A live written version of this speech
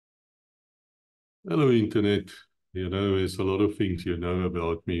Hello, Internet. There's a lot of things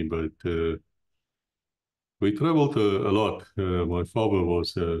about me, but we traveled a lot. My father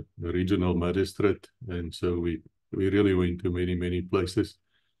was a regional magistrate, and so we really went to many, many places.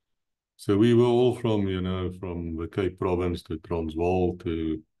 So we were all from the Cape Province to Transvaal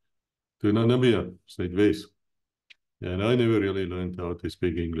to Namibia, Zuidwes. And I never really learned how to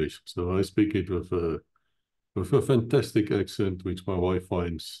speak English. So I speak it with a fantastic accent, which my wife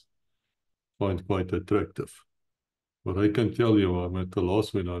finds quite attractive. But I can tell you, I'm at a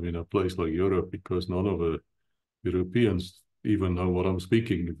loss when I'm in a place like Europe because none of the Europeans even know what I'm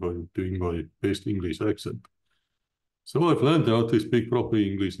speaking if I'm doing my best English accent. So I've learned how to speak proper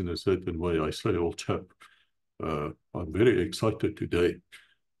English in a certain way. I say, old chap, I'm very excited today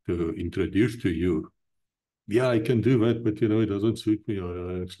to introduce to you. Yeah, I can do that, but it doesn't suit me.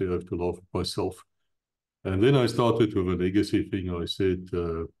 I actually have to laugh at myself. And then I started with a legacy thing. I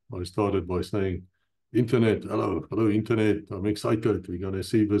started by saying, Internet, hello, Internet. I'm excited. We're going to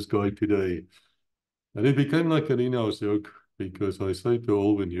see this guy today. And it became like an in-house joke because I say to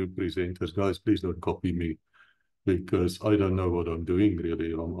all the new presenters, guys, please don't copy me because I don't know what I'm doing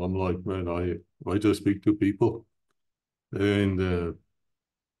really. I'm like, man, I just speak to people. And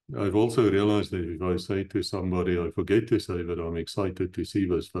I've also realized that if I say to somebody, I forget to say that I'm excited to see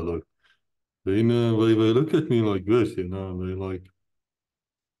this fellow, then they look at me like this, and they're like,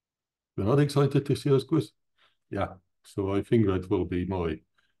 you're not excited to see us, Chris? Yeah. So I think that will be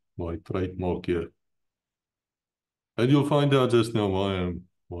my trademark here. And you'll find out just now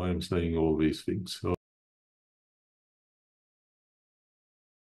why I'm saying all these things. So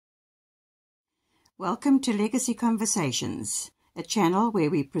Welcome to Legacy Conversations, a channel where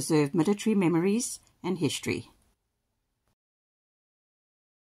we preserve military memories and history.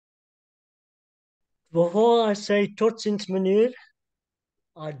 Before I say tot ziens, meneer,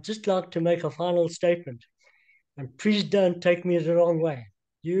 I'd just like to make a final statement. And please don't take me the wrong way.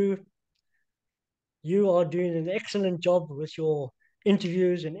 You are doing an excellent job with your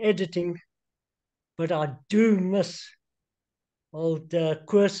interviews and editing, but I do miss old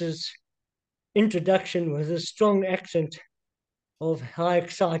Koos's introduction with a strong accent of how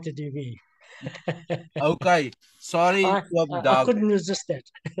excited you be. Okay, sorry oom I Doug. couldn't resist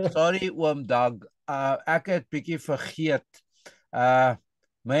that. Sorry oom Doug. Ek het bietjie vergeet.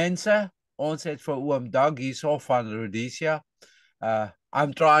 Mense, ons het vir oom Doug hierso van Rhodesia.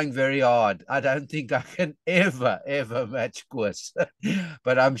 I'm trying very hard. I don't think I can ever match Koos.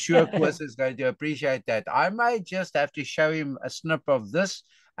 But I'm sure Koos is going to appreciate that. I might just have to show him a snip of this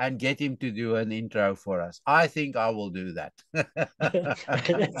and get him to do an intro for us. I think I will do that.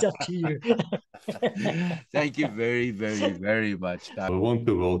 That's up to you. Thank you very much, Doug. I want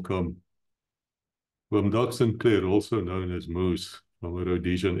to welcome Doug Sinclair, also known as Moose, from the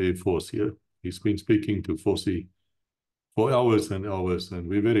Rhodesian Air Force here. He's been speaking to Vossie for hours and hours, and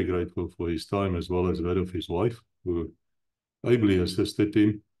we're very grateful for his time as well as that of his wife, who ably assisted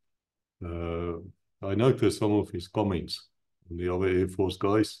him. I noticed some of his comments on the other Air Force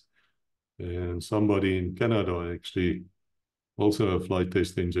guys, and somebody in Canada, actually, also a flight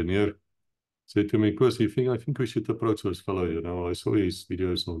test engineer, said to me, Chris, I think we should approach this fellow. I saw his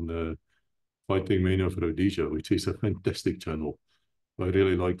videos on Fighting Men of Rhodesia, which is a fantastic channel. I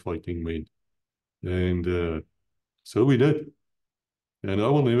really like Fighting Men. And so we did. And I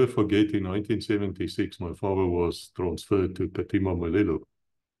will never forget, in 1976, my father was transferred to Katima Malelo.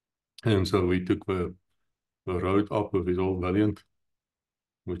 And so we took the road up with his old Valiant,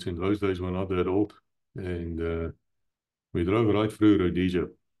 which in those days were not that old. And we drove right through Rhodesia.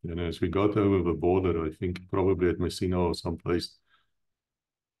 And as we got over the border, I think probably at Messina or someplace,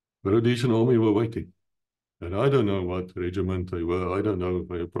 the Rhodesian army were waiting. And I don't know what regiment they were. I don't know.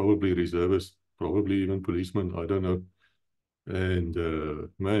 They were probably reservists, probably even policemen. I don't know. And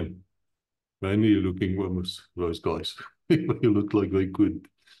man, mainly looking was those guys. They looked like they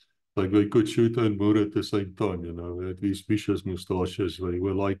could shoot and move at the same time. They had these vicious moustaches. They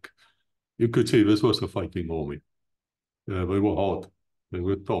were like, you could say this was a fighting army. They were hard. They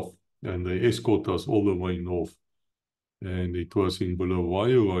were tough. And they escorted us all the way north. And it was in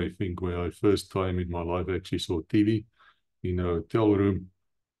Bulawayo, I think, where I first time in my life actually saw TV in a hotel room.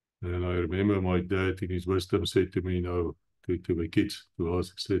 And I remember my dad, in his wisdom, said to me, to the kids, to us,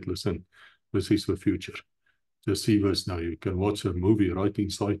 he said, listen, this is the future. Just see this now. You can watch a movie right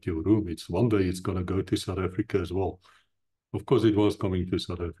inside your room. One day it's going to go to South Africa as well. Of course, it was coming to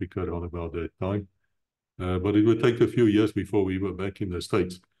South Africa around about that time. But it would take a few years before we were back in the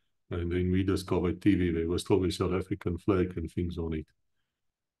States. And then we discovered TV. There was still the South African flag and things on it.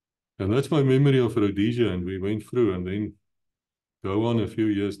 And that's my memory of Rhodesia. And we went through, and then Go on a few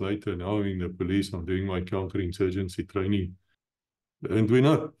years later, now I'm in the police, I'm doing my counterinsurgency training. And we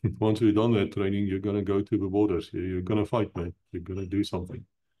know, once we've done that training, you're going to go to the borders. You're going to fight, man. You're going to do something.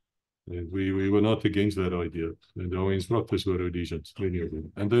 And we were not against that idea. And our instructors were Rhodesians, many of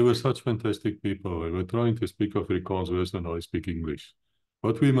them. And they were such fantastic people. They were trying to speak Afrikaans worse than I speak English.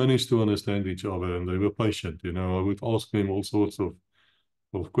 But we managed to understand each other, and they were patient. You know, I would ask them all sorts of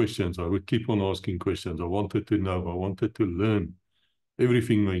questions. I would keep on asking questions. I wanted to know. I wanted to learn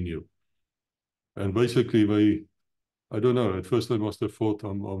everything they knew. And basically, I don't know, at first I must have thought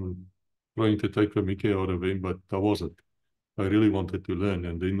I'm trying to take the mickey out of them, but I wasn't. I really wanted to learn,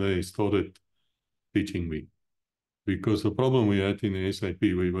 and then they started teaching me. Because the problem we had in the SAP,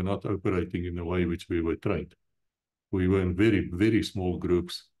 we were not operating in the way which we were trained. We were in very, very small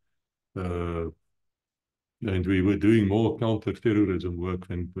groups, and we were doing more counter-terrorism work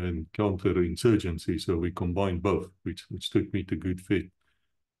than counter-insurgency, so we combined both, which took me to good fit.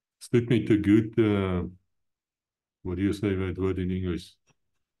 Took me to good, what do you say that word in English?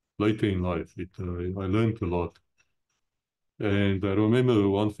 Later in life, I learned a lot. And I remember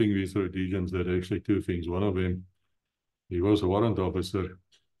one thing with Rhodesians, that actually two things. One of them, he was a warrant officer,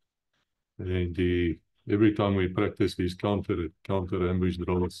 and every time we practiced these counter ambush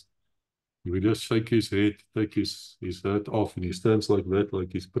drills, he would just shake his head, take his hat off, and he stands like that,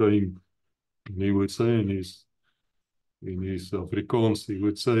 like he's praying. And he would say in his Afrikaans, he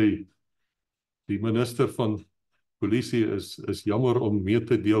would say, die minister van polisie is jammer om mee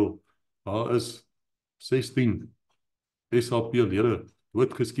te deel. Daar is 16 SAP-lede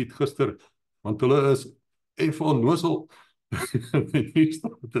doodgeskiet gister, want hulle is onnozel. And then he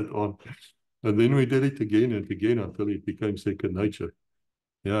started on. And then we did it again and again until it became second nature.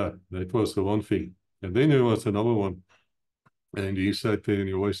 Yeah, that was the one thing. And then there was another one. And he sat there and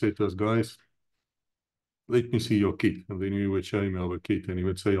he always said to us, guys, let me see your kit. And then we would show him our kit and he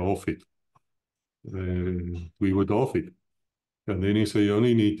would say, half it. And we would half it. And then he said, you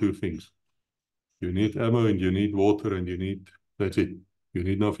only need two things. You need ammo and you need water and that's it. You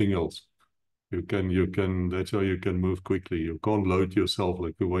need nothing else. That's how you can move quickly. You can't load yourself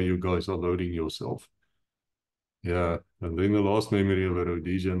like the way you guys are loading yourself. Yeah. And then the last memory of the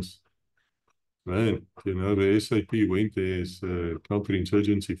Rhodesians, man, you know, the SAP went there as a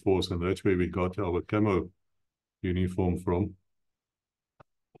counterinsurgency force, and that's where we got our camo uniform from.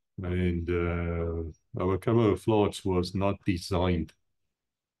 And our camouflage was not designed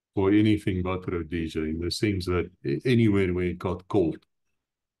for anything but Rhodesia, in the sense that anywhere where it got cold,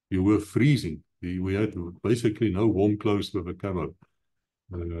 you were freezing. We had basically no warm clothes with a camo.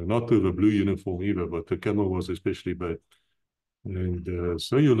 Not with a blue uniform either, but the camo was especially bad. And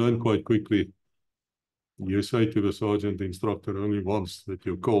so you learn quite quickly. You say to the sergeant instructor only once that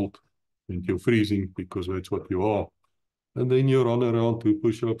you're cold and you're freezing, because that's what you are. And then you run around, do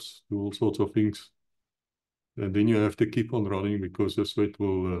push-ups, do all sorts of things. And then you have to keep on running because the sweat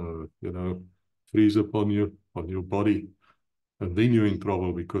will, freeze upon you, on your body. And then you're in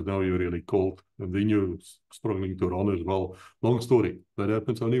trouble because now you're really cold. And then you're struggling to run as well. Long story. That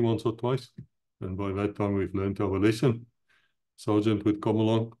happens only once or twice. And by that time, we've learned our lesson. Sergeant would come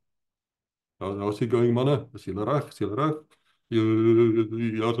along. How's he going, manne? Is julle reg? Is julle reg?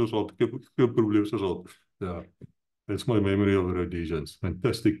 Ja, Sergeant. Geen probleem, Sergeant. Yeah. That's my memory of the Rhodesians.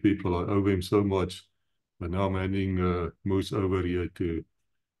 Fantastic people. I owe them so much. But now I'm handing Moose over here to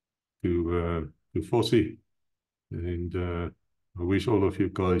Vossie. And I wish all of you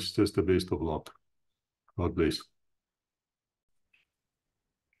guys just the best of luck. God bless.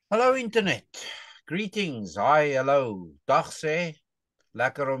 Hello, Internet. Greetings. Hi, hello. Dag sê.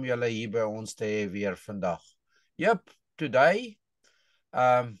 Lekker om julle hier by ons te hê weer vandag. Yep, today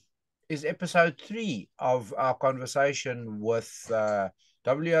is episode 3 of our conversation with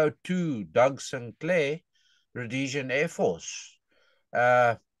WO2 Doug Sinclair, Rhodesian Air Force.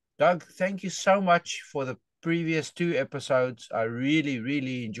 Doug, thank you so much for the previous 2 episodes. I really,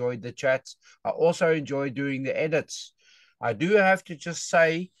 really enjoyed the chats. I also enjoyed doing the edits. I do have to just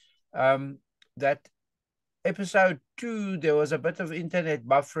say that episode 2, there was a bit of internet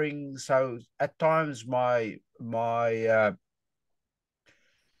buffering, so at times my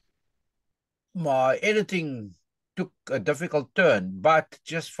editing took a difficult turn. But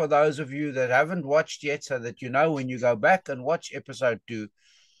just for those of you that haven't watched yet, so that you know, when you go back and watch episode 2,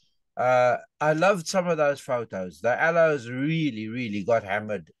 I loved some of those photos. The allos really, really got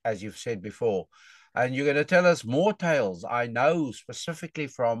hammered, as you've said before. And you're going to tell us more tales. I know specifically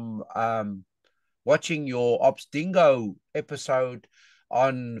from watching your Ops Dingo episode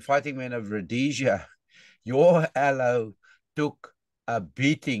on Fighting Men of Rhodesia, your allo took a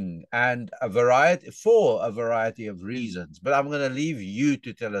beating and for a variety of reasons. But I'm going to leave you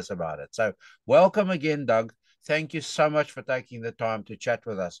to tell us about it. So welcome again, Doug. Thank you so much for taking the time to chat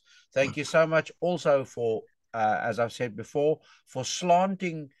with us. Thank you so much also for, as I've said before, for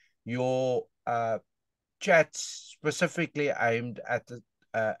slanting your chats specifically aimed at the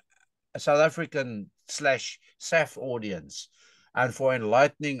South African / SAF audience, and for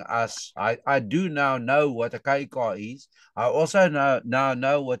enlightening us. I do now know what a K car is. I also now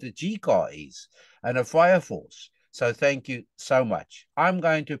know what a G car is and a fire force. So thank you so much. I'm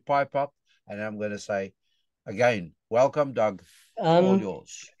going to pipe up and I'm going to say again, welcome, Doug. All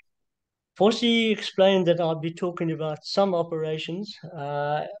yours. Vossie explained that I'll be talking about some operations.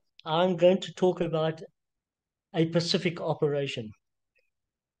 I'm going to talk about a Pacific operation.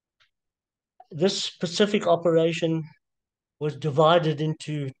 This Pacific operation was divided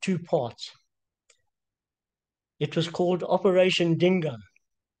into two parts. It was called Operation Dingo,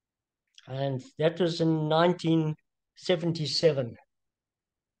 and that was in 1977.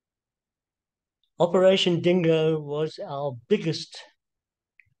 Operation Dingo was our biggest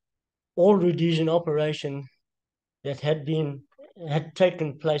all-Rhodesian operation that had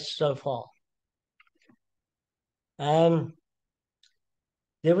taken place so far.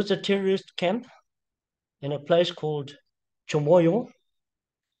 There was a terrorist camp in a place called Chamoyo,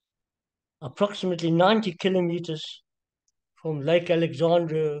 approximately 90 kilometers from Lake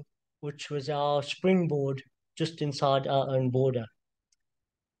Alexandria, which was our springboard just inside our own border.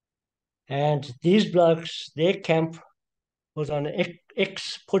 And these blokes, their camp was on an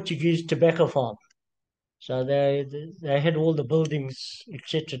ex-Portuguese tobacco farm. So they had all the buildings,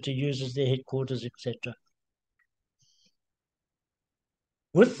 etc., to use as their headquarters, etc.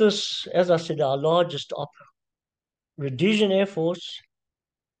 With this, as I said, our largest op, Rhodesian Air Force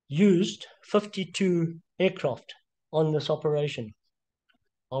used 52 aircraft on this operation.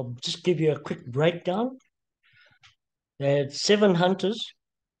 I'll just give you a quick breakdown. They had 7 Hunters,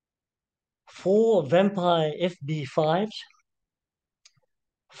 4 Vampire FB5s,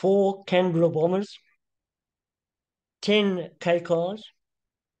 4 Canberra bombers, 10 K cars,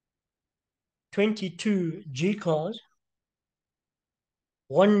 22 G cars,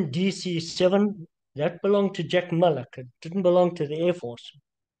 1 DC-7 that belonged to Jack Mullock. It didn't belong to the Air Force,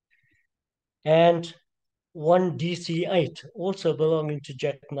 and 1 DC-8 also belonging to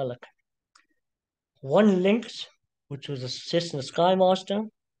Jack Mullock. 1 Lynx, which was a Cessna Skymaster,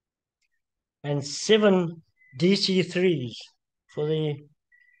 and 7 DC-3s for the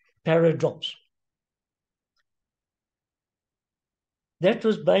paradrops. That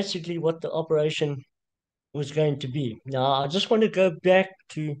was basically what the operation was going to be. Now, I just want to go back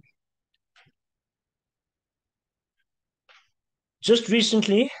to just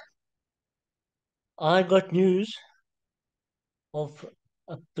recently, I got news of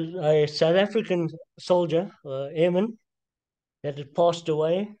a South African soldier, airman, that had passed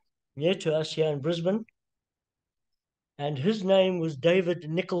away near to us here in Brisbane. And his name was David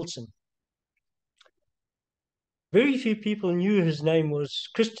Nicholson. Very few people knew his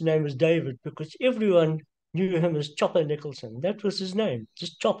Christian name was David, because everyone knew him as Chopper Nicholson. That was his name,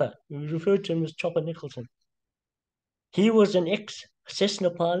 just Chopper. We referred to him as Chopper Nicholson. He was an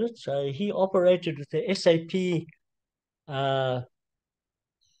ex-Cessna pilot, so he operated with the SAP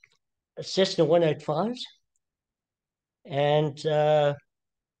Cessna 185s, and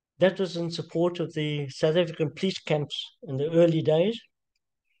that was in support of the South African police camps in the early days.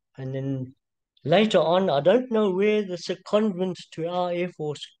 And then later on, I don't know where the secondment to our Air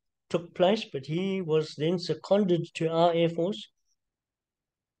Force took place, but he was then seconded to our Air Force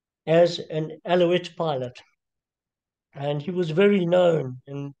as an Alouette pilot. And he was very known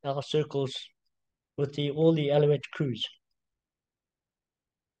in our circles with all the Alouette crews.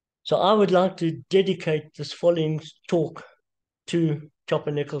 So I would like to dedicate this following talk to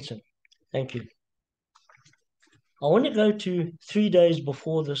Chopper Nicholson. Thank you. I want to go to 3 days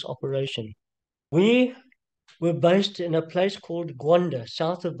before this operation. We were based in a place called Gwanda,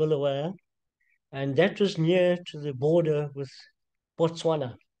 south of Bulawayo, and that was near to the border with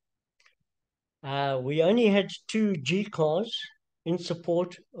Botswana. We only had 2 G cars in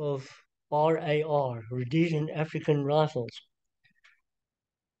support of RAR, Rhodesian African Rifles.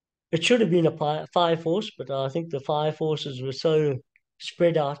 It should have been a fire force, but I think the fire forces were so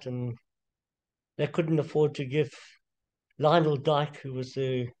spread out and they couldn't afford to give Lionel Dyke, who was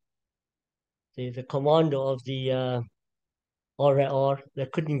the commander of the RAR, they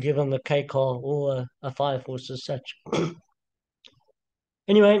couldn't give him a K car or a fire force as such.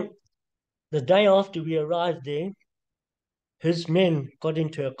 Anyway, the day after we arrived there, his men got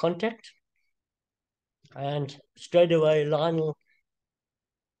into a contact, and straight away Lionel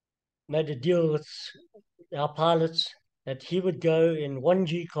made a deal with our pilots that he would go in one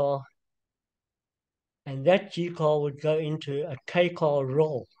G car, and that G car would go into a K car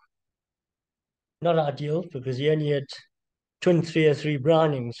roll. Not ideal, because he only had twin 303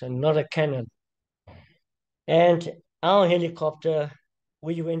 Brownings and not a cannon. And our helicopter,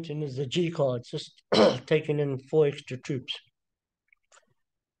 we went in as a G car, just taking in 4 extra troops.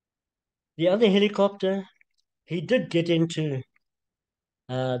 The other helicopter, he did get into,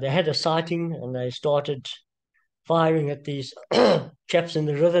 they had a sighting and they started firing at these chaps in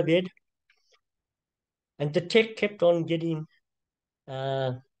the riverbed. And the tech kept on getting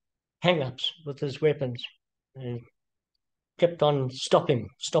hang-ups with his weapons and kept on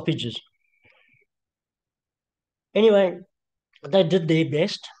stoppages. Anyway, they did their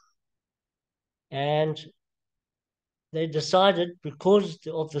best, and they decided, because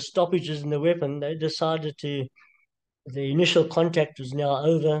of the stoppages in the weapon, they decided the initial contact was now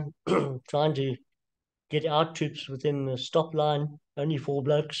over, trying to get our troops within the stop line, only 4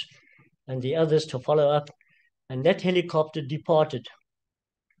 blokes, and the others to follow up. And that helicopter departed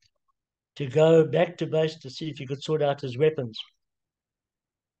to go back to base to see if he could sort out his weapons.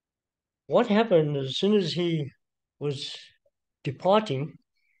 What happened, as soon as he was departing,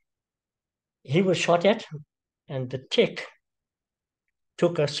 he was shot at, and the tech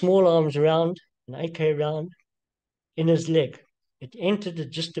took a small arms round, an AK round, in his leg. It entered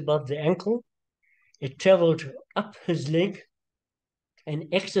just above the ankle. It traveled up his leg and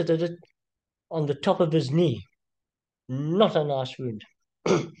exited it on the top of his knee. Not a nice wound.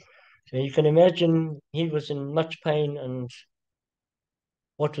 So you can imagine he was in much pain and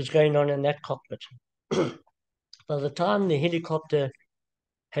what was going on in that cockpit. By the time the helicopter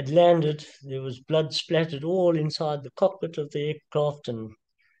had landed, there was blood splattered all inside the cockpit of the aircraft, and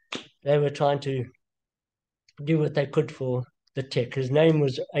they were trying to do what they could for the tech. His name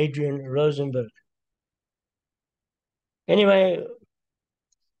was Adrian Rosenberg. Anyway,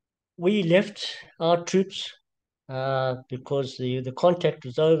 we left our troops because the contact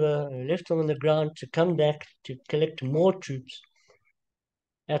was over. We left them on the ground to come back to collect more troops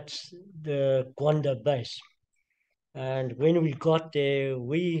at the Gwanda base. And when we got there,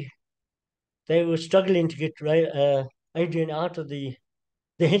 they were struggling to get Adrian out of the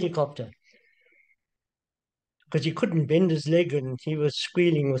helicopter because he couldn't bend his leg and he was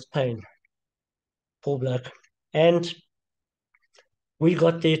squealing with pain. Poor bloke. And we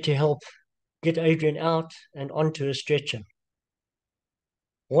got there to help get Adrian out and onto a stretcher.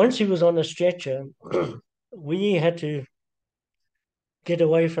 Once he was on a stretcher, we had to get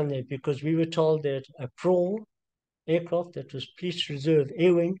away from there because we were told that a PRAW aircraft, that was Police Reserve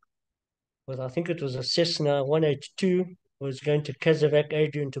Air Wing, with I think it was a Cessna 182, was going to Kazovac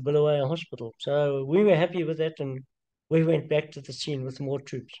Adrian to Bulawayo Hospital. So we were happy with that, and we went back to the scene with more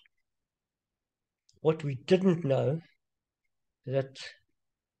troops. What we didn't know that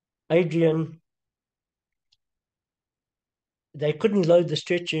Adrian, they couldn't load the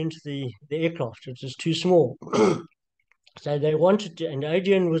stretcher into the aircraft. It was too small. So they wanted to, and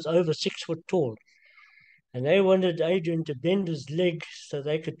Adrian was over 6 foot tall, and they wanted Adrian to bend his leg so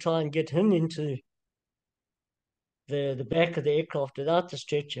they could try and get him into the back of the aircraft without the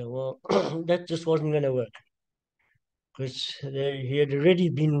stretcher. Well, that just wasn't going to work because he had already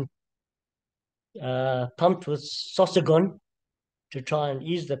been pumped with Sosagon to try and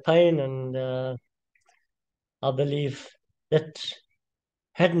ease the pain, and I believe that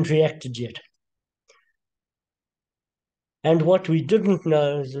hadn't reacted yet. And what we didn't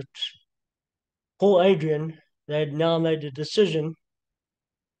know is that poor Adrian, they had now made a decision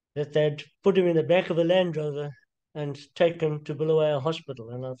that they'd put him in the back of a Land Rover and take him to Bulawayo Hospital.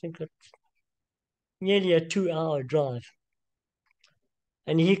 And I think it's nearly a 2-hour drive.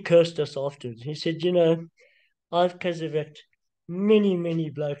 And he cursed us afterwards. He said, you know, I've Kazavaked many, many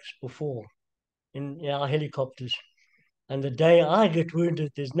blokes before in our helicopters. And the day I get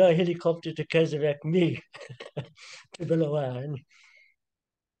wounded, there's no helicopter to Kazavac me to Bulawayo. And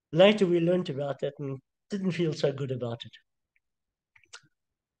later we learned about that and didn't feel so good about it.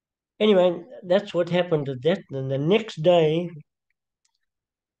 Anyway, that's what happened at that. And the next day,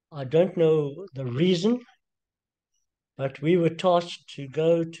 I don't know the reason, but we were tasked to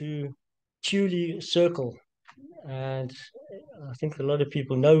go to Tule Circle. And I think a lot of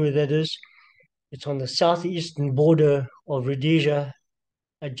people know where that is. It's on the southeastern border of Rhodesia,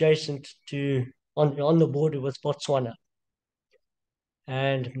 adjacent to, on the border with Botswana.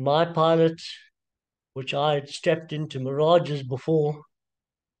 And my pilot, which I had strapped into Mirages before,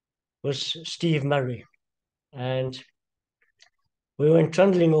 was Steve Murray. And we went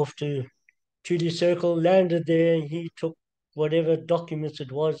trundling off to Tule Circle, landed there. He took whatever documents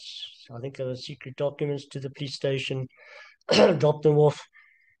it was. I think they were secret documents to the police station, dropped them off.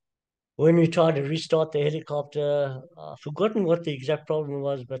 When we tried to restart the helicopter, I've forgotten what the exact problem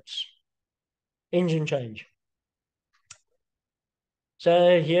was, but engine change.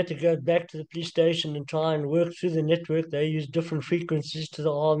 So he had to go back to the police station and try and work through the network. They used different frequencies to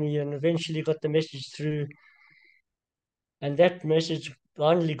the army and eventually got the message through. And that message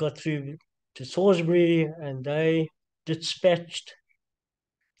finally got through to Salisbury, and they dispatched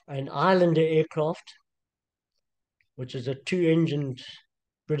an Islander aircraft, which is a 2-engined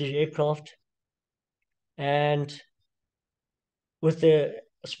British aircraft, and with the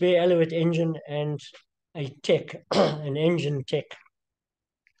spare Alouette engine and a tech, an engine tech,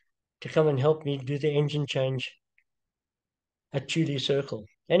 to come and help me do the engine change at Chuli Circle.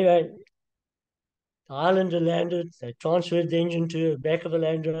 Anyway, the Islander landed, they transferred the engine to the back of a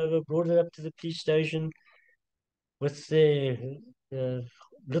Land Rover, brought it up to the police station with the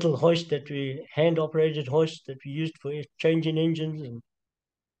little hoist that we, hand-operated hoist that we used for changing engines.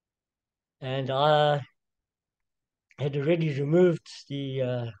 And I had already removed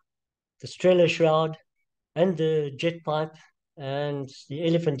the Strela shroud and the jet pipe and the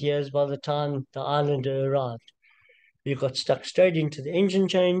elephant ears by the time the Islander arrived. We got stuck straight into the engine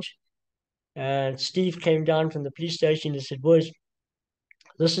change, and Steve came down from the police station and said, "Boys,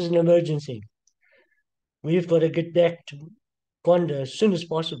 this is an emergency. We've got to get back to Gonda as soon as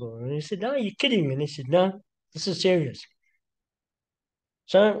possible." And he said, "No, you're kidding." And he said, "No, this is serious."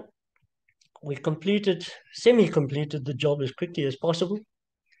 So we semi-completed the job as quickly as possible.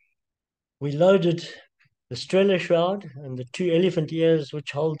 We loaded the Strela shroud and the 2 elephant ears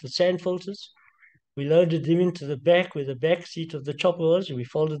which hold the sand filters. We loaded them into the back where the back seat of the chopper was. We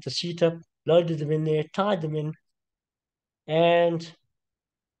folded the seat up, loaded them in there, tied them in, and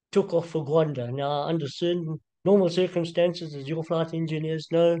took off for Gwanda. Now, under certain normal circumstances, as your flight engineers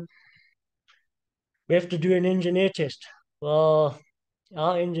know, we have to do an engineer test. Well,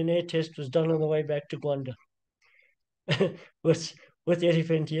 our engineer test was done on the way back to Gwanda with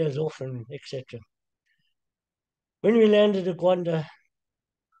elephant ears off and etc. When we landed at Gwanda,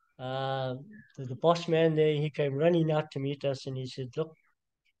 the boss man there, he came running out to meet us and he said, "Look,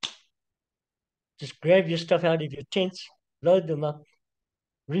 just grab your stuff out of your tents, load them up,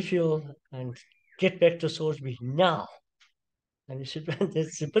 refuel, and get back to Salisbury now." And he said,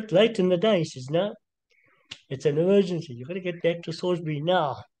 "It's a bit late in the day." He says, "No, it's an emergency. You've got to get back to Salisbury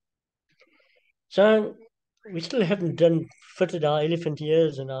now." So we still haven't fitted our elephant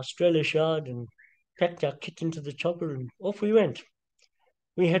ears and our Strela shroud and packed our kit into the chopper, and off we went.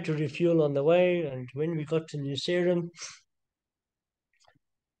 We had to refuel on the way, and when we got to New Serum,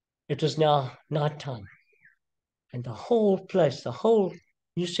 it was now night time. And the whole place, the whole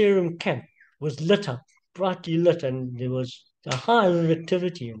New Serum camp was lit up, brightly lit, and there was a high of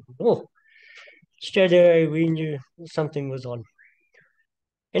activity. And straight away we knew something was on.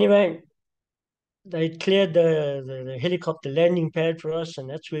 Anyway, they cleared the helicopter landing pad for us, and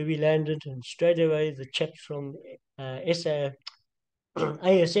that's where we landed. And straight away the chaps from ASS,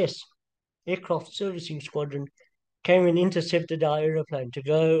 Aircraft Servicing Squadron, came and intercepted our aeroplane to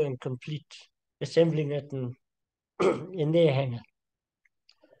go and complete assembling it in their hangar.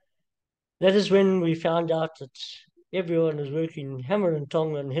 That is when we found out that everyone was working hammer and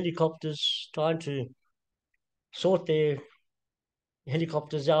tong on helicopters, trying to sort their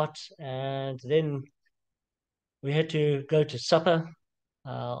helicopters out. And then we had to go to supper.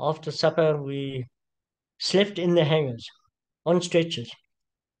 After supper, we slept in the hangars on stretchers.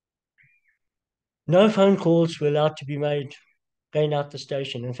 No phone calls were allowed to be made going out the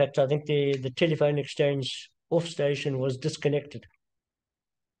station. In fact, I think the telephone exchange off station was disconnected.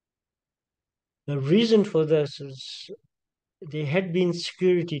 The reason for this is there had been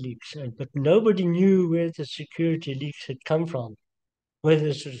security leaks, but nobody knew where the security leaks had come from, whether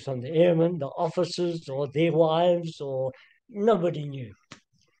it was from the airmen, the officers, or their wives, or nobody knew.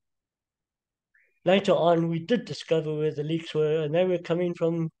 Later on, we did discover where the leaks were, and they were coming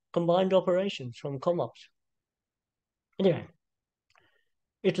from combined operations, from ComOps. Anyway,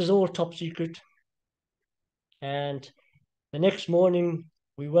 it was all top secret. And the next morning,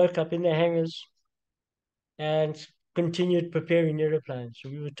 we woke up in the hangars and continued preparing airplanes. So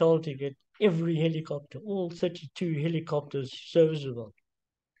we were told to get every helicopter, all 32 helicopters serviceable.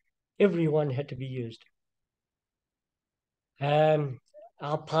 Every one had to be used.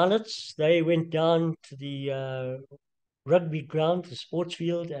 Our pilots, they went down to the rugby ground, the sports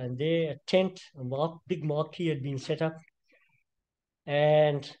field, and there a tent, a big marquee had been set up.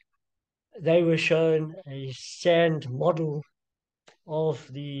 And they were shown a sand model of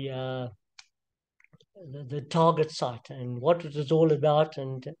the the target site and what it was all about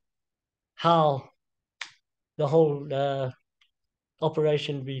and how the whole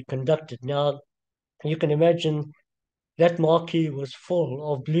operation be conducted. Now, you can imagine that marquee was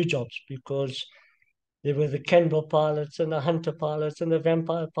full of blue jobs because there were the Canberra pilots and the Hunter pilots and the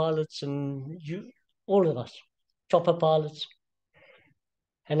Vampire pilots and all of us, chopper pilots,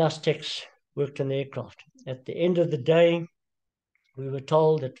 and us techs worked on the aircraft. At the end of the day, we were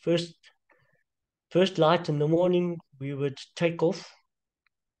told that first light in the morning, we would take off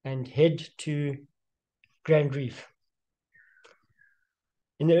and head to Grand Reef.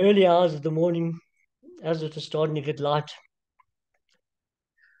 In the early hours of the morning, as it was starting to get light,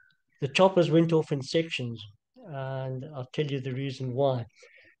 the choppers went off in sections, and I'll tell you the reason why.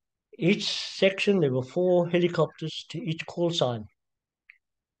 Each section, there were 4 helicopters to each call sign.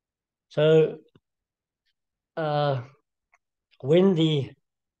 So when the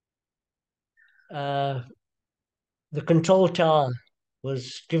control tower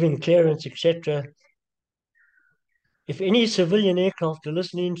was giving clearance, etc., if any civilian aircraft were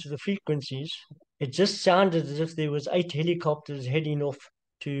listening to the frequencies, it just sounded as if there was 8 helicopters heading off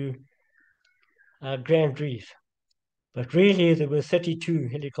to Grand Reef. But really, there were 32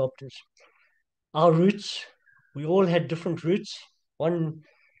 helicopters. Our routes, we all had different routes. One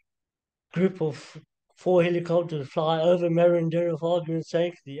group of 4 helicopters would fly over Marindera, for argument's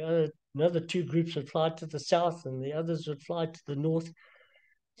sake. Another 2 groups would fly to the south, and the others would fly to the north.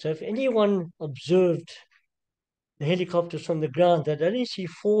 So if anyone observed the helicopters from the ground, they'd only see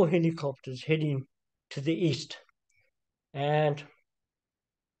 4 helicopters heading to the east. And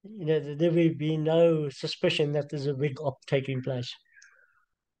there would be no suspicion that there's a big op taking place.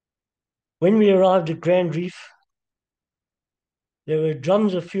 When we arrived at Grand Reef, there were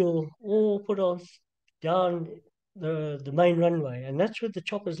drums of fuel all put on down the main runway, and that's where the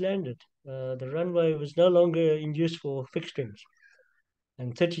choppers landed. The runway was no longer in use for fixed wings,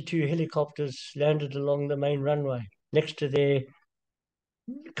 and 32 helicopters landed along the main runway next to their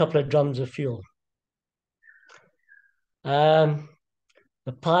couple of drums of fuel.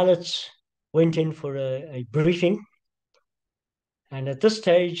 The pilots went in for a briefing, and at this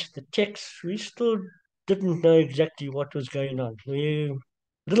stage, the techs, we still didn't know exactly what was going on. We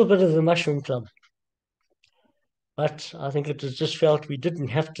a little bit of the mushroom club. But I think it was just felt we didn't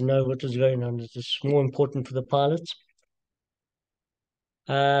have to know what was going on. It was more important for the pilots.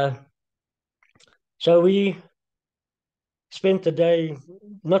 So we spent the day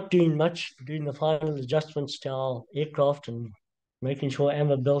not doing much, doing the final adjustments to our aircraft and making sure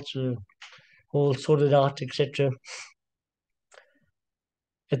amber belts were all sorted out, etc.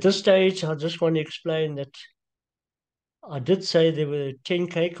 At this stage, I just want to explain that I did say there were 10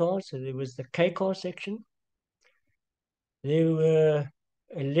 K cars, so there was the K car section. There were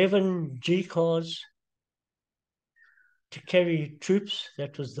 11 G cars to carry troops,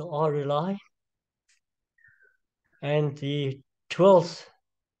 that was the RLI. And the 12th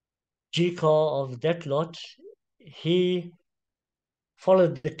G car of that lot, he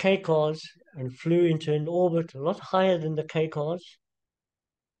followed the K cars and flew into an orbit a lot higher than the K cars.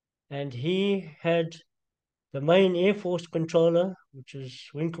 And he had the main Air Force controller, which is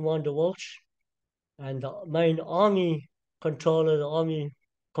Wing Commander Walsh, and the main Army controller, the Army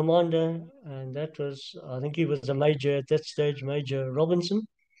commander, and that was, I think he was a major at that stage, Major Robinson.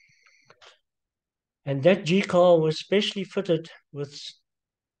 And that G car was specially fitted with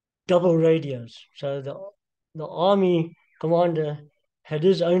double radios. So the Army commander had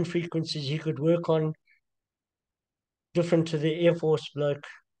his own frequencies he could work on, different to the Air Force bloke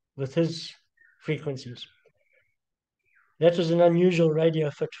with his frequencies. That was an unusual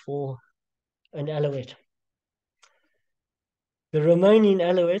radio fit for an Alouette. The remaining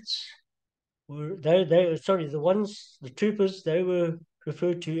Alouettes were, the troopers, they were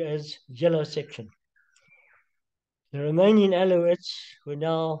referred to as yellow section. The remaining Alouettes were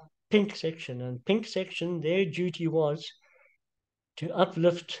now pink section, and pink section, their duty was to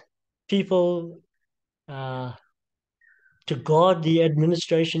uplift people, to guard the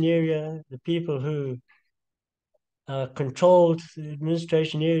administration area, the people who controlled the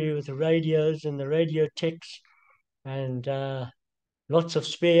administration area with the radios and the radio techs, and lots of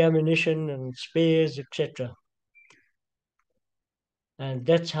spare ammunition and spares, etc. And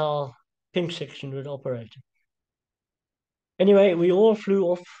that's how pink section would operate. Anyway, we all flew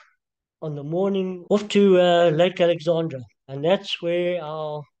off on the morning, off to Lake Alexandra, and that's where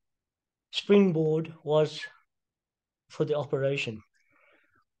our springboard was for the operation.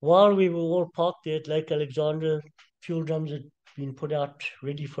 While we were all parked there at Lake Alexandra, fuel drums had been put out,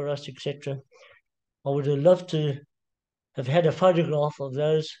 ready for us, etc. I would have loved to have had a photograph of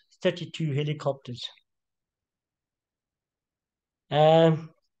those 32 helicopters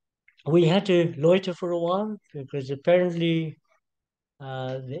We had to loiter for a while because apparently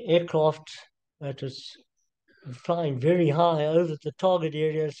the aircraft that was flying very high over the target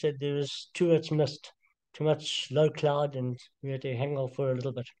area said there was too much mist, too much low cloud, and we had to hang off for a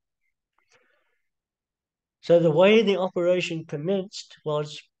little bit. So the way the operation commenced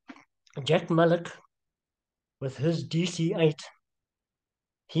was Jack Mullock with his DC-8.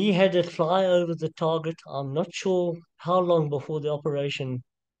 He had it fly over the target. I'm not sure how long before the operation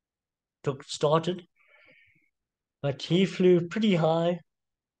started, but he flew pretty high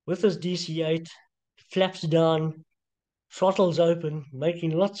with his DC-8, flaps down, throttles open,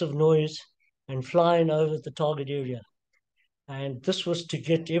 making lots of noise and flying over the target area. And this was to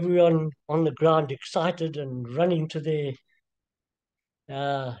get everyone on the ground excited and running to their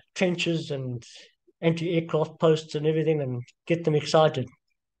trenches and anti-aircraft posts and everything and get them excited,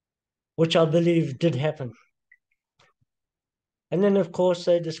 which I believe did happen. And then, of course,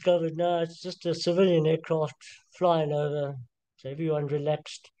 they discovered, no, it's just a civilian aircraft flying over. So everyone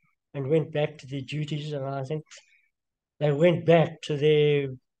relaxed and went back to their duties. And I think they went back to their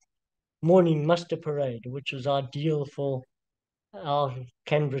morning muster parade, which was ideal for our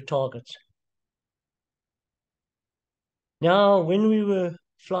Canberra targets. Now, when we were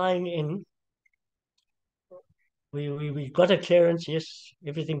flying in, we got a clearance. Yes,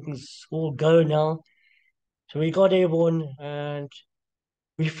 everything's all go now. So we got airborne and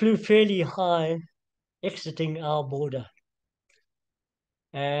we flew fairly high, exiting our border.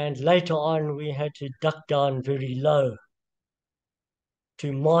 And later on, we had to duck down very low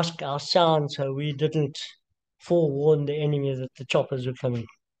to mask our sound so we didn't forewarn the enemy that the choppers were coming.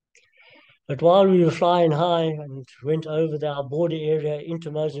 But while we were flying high and went over our border area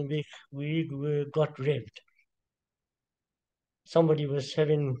into Mozambique, we got revved. Somebody was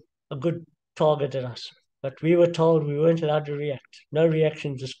having a good target at us, but we were told we weren't allowed to react. No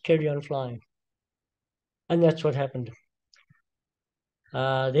reaction, just carry on flying. And that's what happened.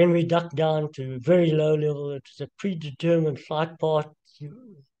 Then we ducked down to very low level. It was a predetermined flight path,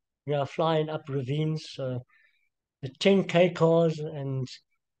 flying up ravines. So the 10K cars and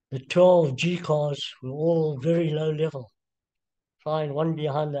the 12G cars were all very low level, flying one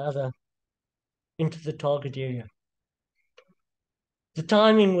behind the other into the target area. The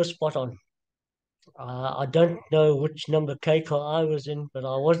timing was spot on. I don't know which number K car I was in, but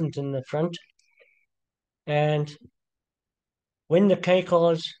I wasn't in the front. And when the K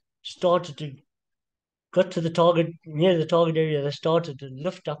cars got to the target, near the target area, they started to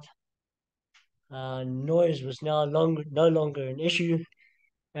lift up. Noise was now no longer an issue,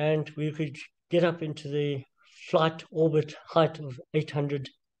 and we could get up into the flight orbit height of 800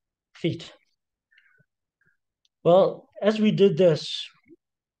 feet. Well, as we did this,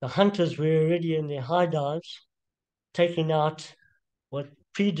 the hunters were already in their high dives, taking out what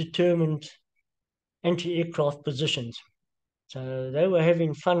predetermined anti-aircraft positions. So they were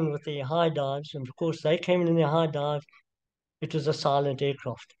having fun with their high dives, and of course they came in their high dive. It was a silent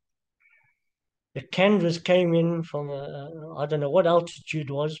aircraft. The Canberras came in from I don't know what altitude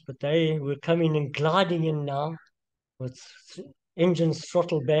was, but they were coming and gliding in now with engines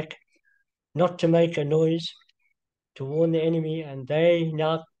throttled back, not to make a noise, to warn the enemy, and they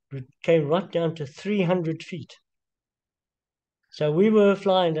now came right down to 300 feet. So we were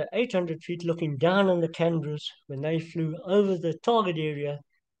flying at 800 feet, looking down on the Canberras when they flew over the target area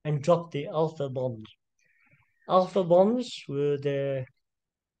and dropped the alpha bombs. Alpha bombs were the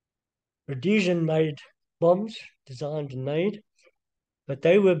Rhodesian-made bombs, designed and made, but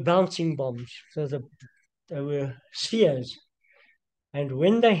they were bouncing bombs. So they were spheres. And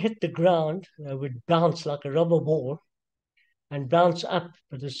when they hit the ground, they would bounce like a rubber ball and bounce up.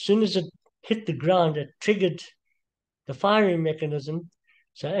 But as soon as it hit the ground, it triggered the firing mechanism.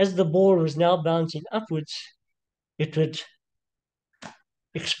 So as the ball was now bouncing upwards, it would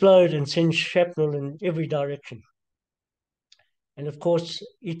explode and send shrapnel in every direction. And of course,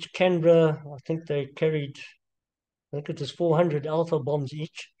 each Canberra, I think they carried, I think it was 400 alpha bombs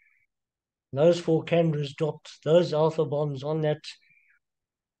each. And those 4 Canberras dropped those alpha bombs on that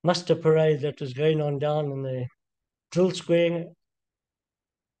muster parade that was going on down in the drill square.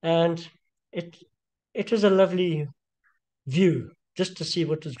 And it was a lovely view just to see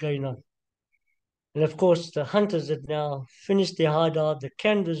what was going on. And of course, the hunters had now finished their high dive. The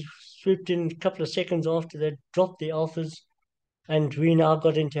Canberras swooped in a couple of seconds after they dropped the alphas, and we now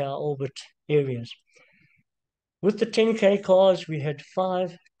got into our orbit areas. With the 10K cars, we had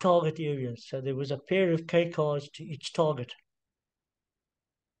 5 target areas. So there was a pair of K cars to each target.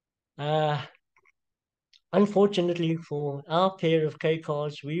 Unfortunately for our pair of K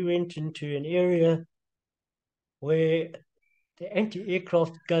cars, we went into an area where the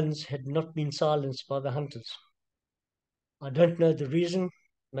anti-aircraft guns had not been silenced by the hunters. I don't know the reason.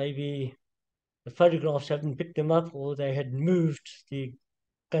 Maybe the photographs haven't picked them up, or they had moved the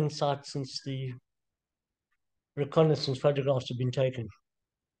gun sight since the reconnaissance photographs had been taken.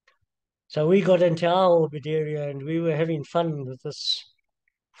 So we got into our orbit area and we were having fun with this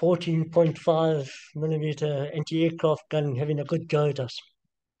 14.5 millimeter anti-aircraft gun having a good go at us.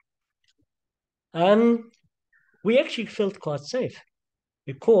 We actually felt quite safe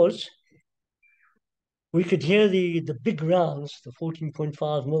because we could hear the big rounds, the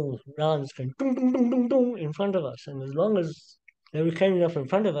 14.5 mil rounds going dong, dong, dong, dong, dong in front of us. And as long as they were coming up in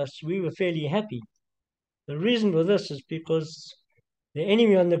front of us, we were fairly happy. The reason for this is because the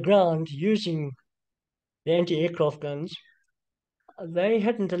enemy on the ground using the anti-aircraft guns, they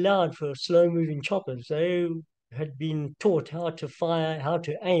hadn't allowed for slow-moving choppers. They had been taught how to fire, how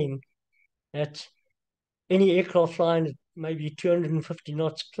to aim at any aircraft flying at maybe 250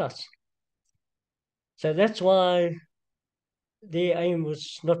 knots plus. So that's why their aim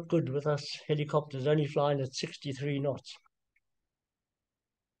was not good with us helicopters only flying at 63 knots.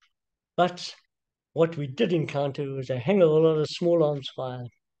 But what we did encounter was a hell of a lot of small arms fire.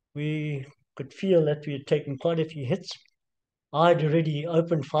 We could feel that we had taken quite a few hits. I'd already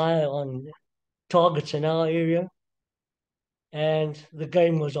opened fire on targets in our area, and the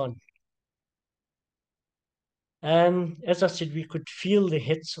game was on. As I said, we could feel the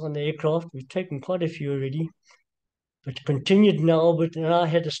hits on the aircraft. We've taken quite a few already, but continued in our orbit, and I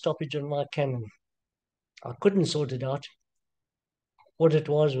had a stoppage on my cannon. I couldn't sort it out. What it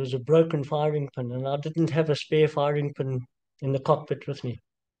was a broken firing pin, and I didn't have a spare firing pin in the cockpit with me.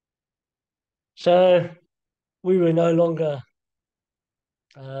 So we were no longer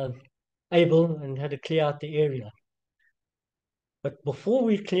able and had to clear out the area. But before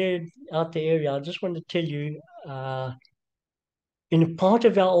we cleared out the area, I just want to tell you, in part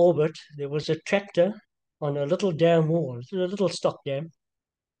of our orbit, there was a tractor on a little dam wall, a little stock dam.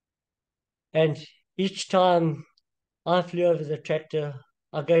 And each time I flew over the tractor,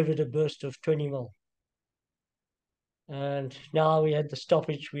 I gave it a burst of 20 mil. And now we had the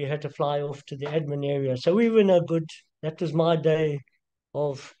stoppage, we had to fly off to the admin area. So we were no good. That was my day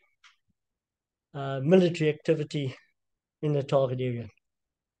of military activity in the target area.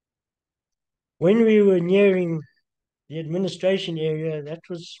 When we were nearing the administration area, that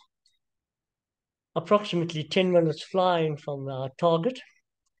was approximately 10 minutes flying from our target.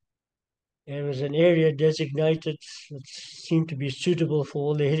 It was an area designated that seemed to be suitable for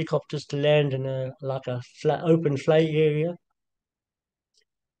all the helicopters to land in like a open fly area.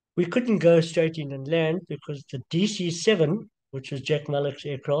 We couldn't go straight in and land because the DC-7, which was Jack Malloch's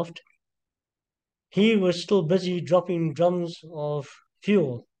aircraft, he was still busy dropping drums of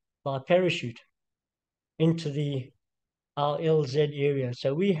fuel by parachute into our LZ area.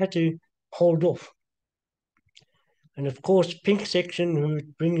 So we had to hold off. And of course, Pink Section, who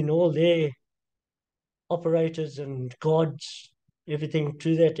would bring in all their operators and guards, everything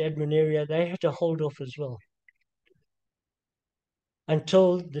to that admin area, they had to hold off as well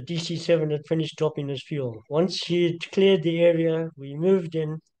until the DC-7 had finished dropping his fuel. Once he had cleared the area, we moved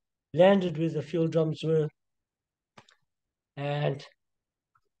in, landed where the fuel drums were, and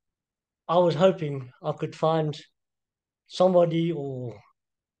I was hoping I could find somebody or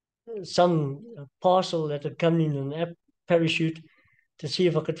some parcel that had come in a parachute to see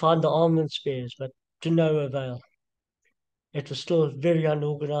if I could find the armament spares, but to no avail. It was still very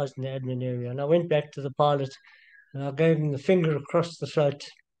unorganized in the admin area. And I went back to the pilot and I gave him the finger across the throat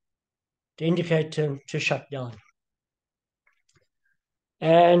to indicate to him to shut down.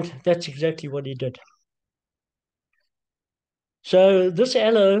 And that's exactly what he did. So this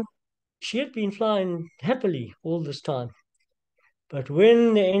Allo, she had been flying happily all this time. But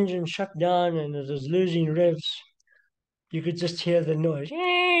when the engine shut down and it was losing revs, you could just hear the noise.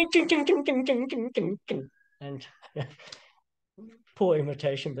 And poor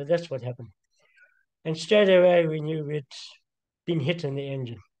imitation, but that's what happened. And straight away we knew we'd been hit in the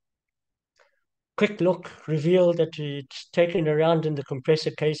engine. Quick look revealed that we'd taken a round in the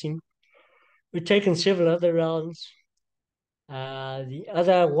compressor casing. We'd taken several other rounds. The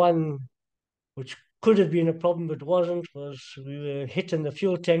other one, which could have been a problem but wasn't, was we were hit in the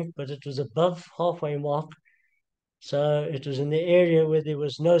fuel tank, but it was above halfway mark. So it was in the area where there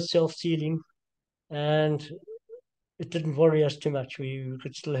was no self-sealing, and it didn't worry us too much. We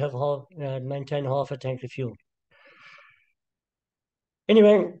could still have maintain half a tank of fuel.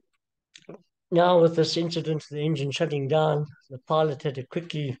 Anyway, now with this incident, the engine shutting down, the pilot had to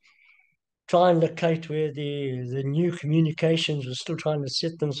quickly try and locate where the new communications were still trying to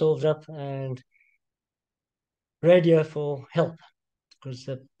set themselves up, and radio for help, because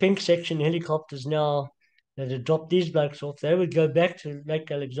the pink section helicopters now that had dropped these blokes off, they would go back to Lake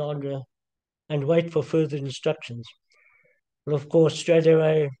Alexandra and wait for further instructions. Well, of course, straight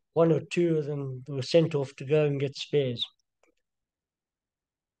away, one or two of them were sent off to go and get spares.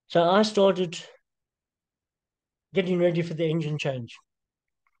 So I started getting ready for the engine change,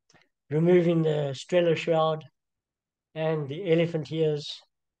 removing the Strela shroud and the elephant ears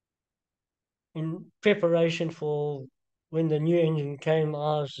in preparation for when the new engine came.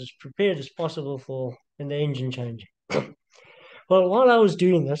 I was as prepared as possible for when the engine change. Well, while I was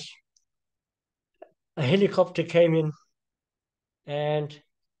doing this, a helicopter came in and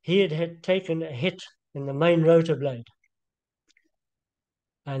he had taken a hit in the main rotor blade.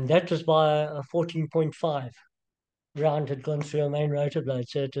 And that was by a 14.5 round had gone through a main rotor blade.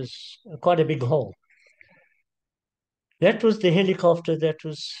 So it was quite a big hole. That was the helicopter that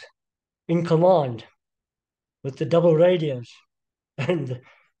was in command with the double radios and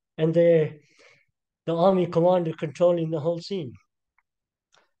the army commander controlling the whole scene.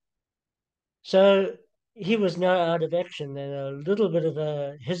 So he was now out of action, and a little bit of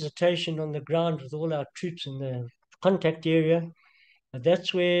a hesitation on the ground with all our troops in the contact area. And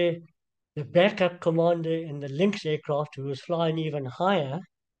that's where the backup commander in the Lynx aircraft, who was flying even higher,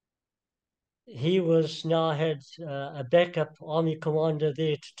 he was now had a backup army commander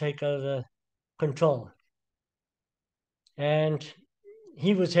there to take over control. And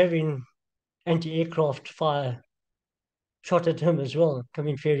he was having anti-aircraft fire shot at him as well,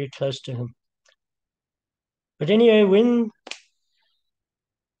 coming very close to him. But anyway, when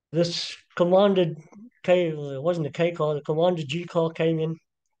this commander it wasn't a K car, the commander G car came in,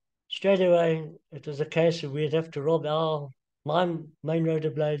 straight away it was a case of we'd have to rob my main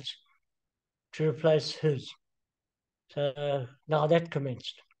rotor blades to replace his. So now that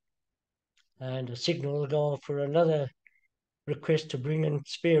commenced. And a signal will go off for another request to bring in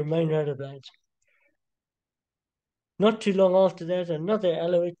spare main rotor blades. Not too long after that, another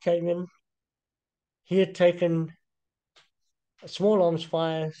Alouette came in. He had taken a small arms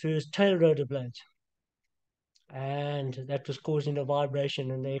fire through his tail rotor blades. And that was causing a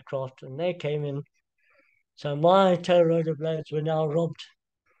vibration in the aircraft, and they came in. So my tail rotor blades were now robbed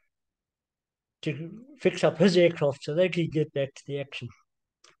to fix up his aircraft so they could get back to the action.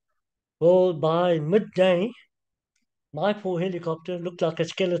 Well, by midday, my poor helicopter looked like a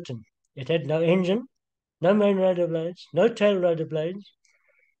skeleton. It had no engine, no main rotor blades, no tail rotor blades,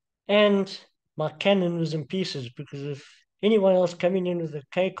 and my cannon was in pieces, because if anyone else coming in with a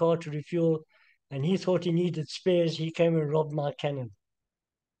K car to refuel and he thought he needed spares, he came and robbed my cannon.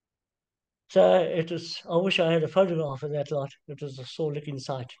 So it was, I wish I had a photograph of that lot. It was a sore-looking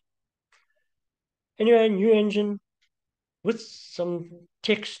sight. Anyway, new engine with some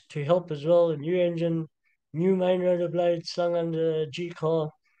text to help as well. A new engine, new main rotor blades slung under a G car,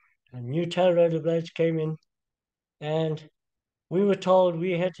 and new tail rotor blades came in. And we were told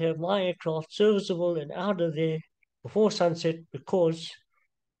we had to have my aircraft serviceable and out of there before sunset, because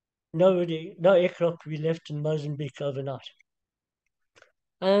no aircraft could be left in Mozambique overnight.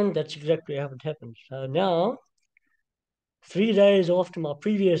 And that's exactly how it happened. So now, 3 days after my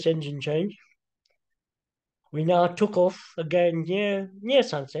previous engine change, we now took off again near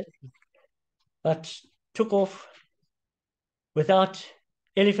sunset, but took off without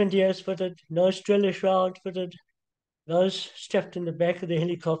elephant ears fitted, no Strela shroud fitted, those strapped in the back of the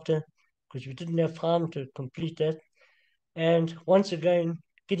helicopter, because we didn't have time to complete that. And once again,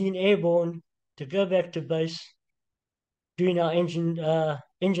 getting airborne to go back to base, doing our engine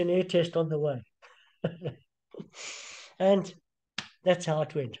air test on the way. And that's how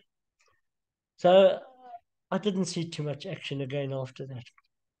it went. So I didn't see too much action again after that.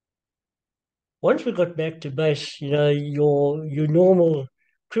 Once we got back to base, your normal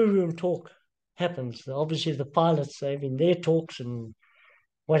crew room talk happens. Obviously, the pilots, they're having their talks and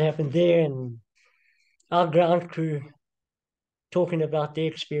what happened there, and our ground crew talking about their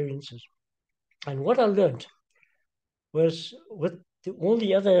experiences. And what I learned was with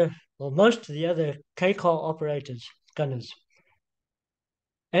most of the other K-car operators, gunners,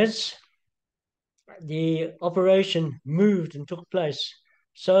 as the operation moved and took place,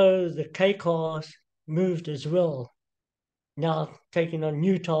 so the K-cars moved as well, now taking on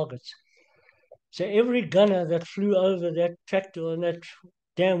new targets. So every gunner that flew over that tractor on that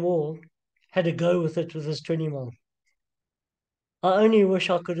damn wall had to go with it with his 20mm. I only wish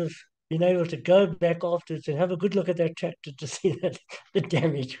I could have been able to go back afterwards and have a good look at that tractor to see that the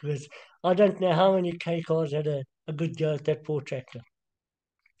damage, because I don't know how many K cars had a good go at that poor tractor.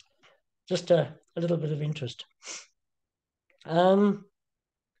 Just a little bit of interest.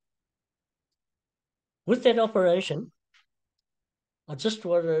 With that operation, I just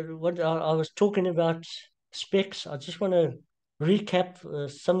what I was talking about specs. I just want to recap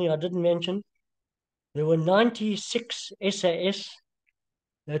something I didn't mention. There were 96 SAS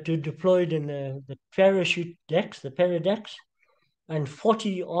that were deployed in the parachute decks, the paradecks, and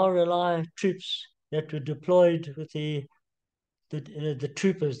 40 RLI troops that were deployed with the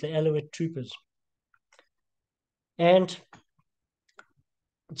troopers, the Alouette troopers. And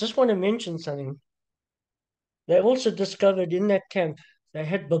I just want to mention something. They also discovered in that camp, they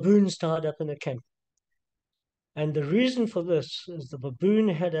had baboons tied up in the camp. And the reason for this is the baboon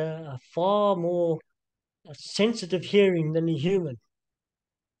had a far more sensitive hearing than a human.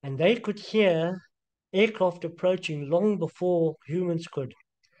 And they could hear aircraft approaching long before humans could.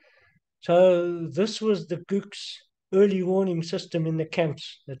 So this was the Gook's early warning system in the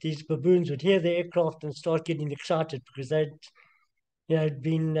camps, that these baboons would hear the aircraft and start getting excited because they'd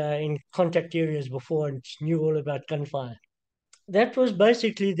been in contact areas before and knew all about gunfire. That was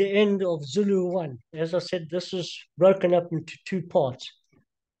basically the end of Zulu 1. As I said, this is broken up into two parts.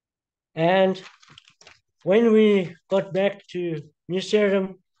 And when we got back to New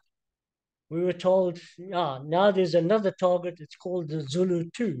Serum, we were told, now there's another target. It's called the Zulu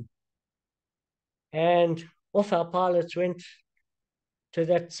 2. And off our pilots went to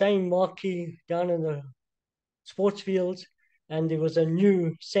that same marquee down in the sports fields, and there was a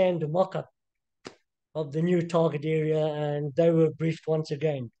new sand mock-up of the new target area, and they were briefed once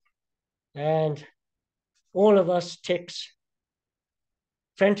again. And all of us techs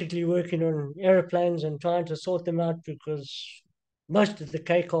frantically working on airplanes and trying to sort them out because most of the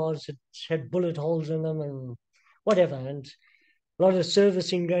K cars had bullet holes in them and whatever, and a lot of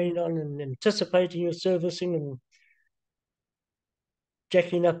servicing going on and anticipating your servicing and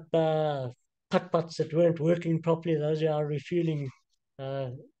jacking up putt-putts that weren't working properly. Those are our refueling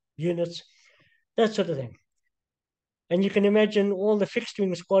units, that sort of thing. And you can imagine all the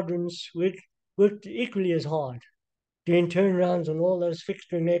fixed-wing squadrons worked equally as hard, doing turnarounds on all those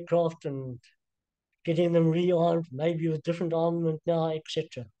fixed-wing aircraft and getting them rearmed, maybe with different armament now,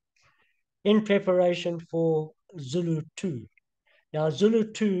 etc., in preparation for Zulu 2. Now,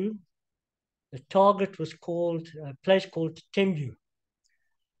 Zulu 2, the target was called a place called Tembu.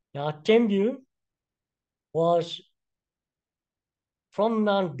 Now, Tembu was from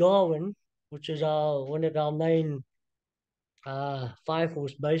Mount Darwin, which is one of our main Fire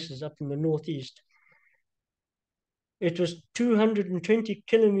Force bases up in the northeast. It was 220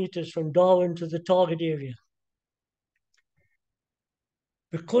 kilometers from Darwin to the target area.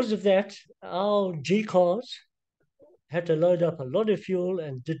 Because of that, our G cars had to load up a lot of fuel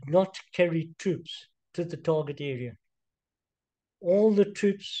and did not carry troops to the target area. All the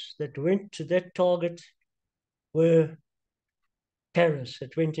troops that went to that target were paras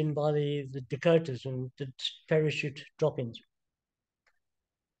that went in by the Dakotas and did parachute drop-ins.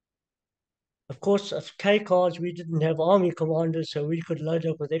 Of course, as K cars, we didn't have army commanders, so we could load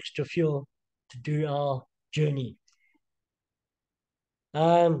up with extra fuel to do our journey.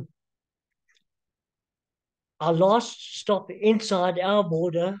 Our last stop inside our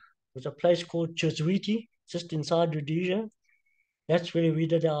border was a place called Chizwiti, just inside Rhodesia. That's where we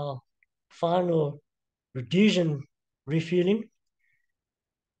did our final Rhodesian refueling.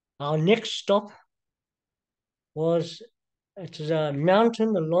 Our next stop was a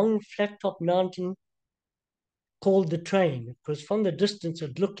mountain, a long flat top mountain called the Train, because from the distance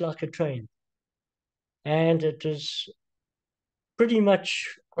it looked like a train. And it was pretty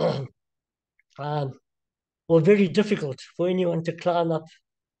much very difficult for anyone to climb up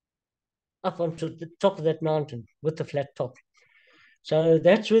onto the top of that mountain with the flat top. So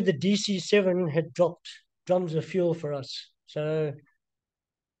that's where the DC-7 had dropped drums of fuel for us. So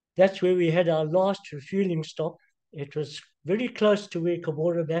that's where we had our last refueling stop. It was very close to where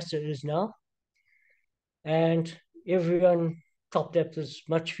Kabora Bassa is now. And everyone topped up as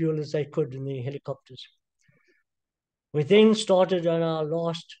much fuel as they could in the helicopters. We then started on our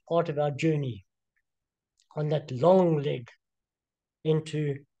last part of our journey, on that long leg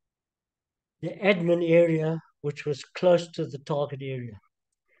into the admin area, which was close to the target area.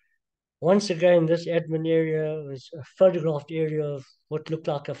 Once again, this admin area was a photographed area of what looked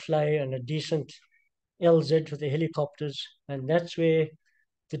like a flay and a decent LZ for the helicopters. And that's where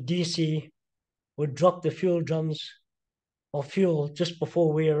the DC would drop the fuel drums of fuel just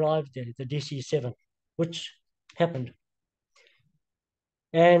before we arrived there, the DC-7, which happened.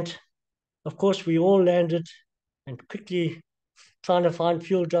 And of course, we all landed and quickly trying to find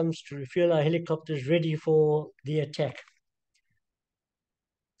fuel drums to refuel our helicopters ready for the attack.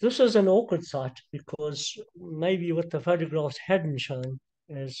 This is an awkward sight because maybe what the photographs hadn't shown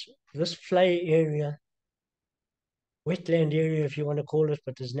is this flay area wetland area, if you want to call it,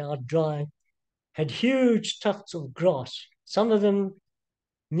 but is now dry, had huge tufts of grass, some of them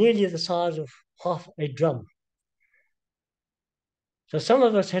nearly the size of half a drum. So some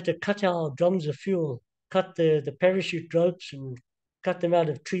of us had to cut our drums of fuel, cut the parachute ropes and cut them out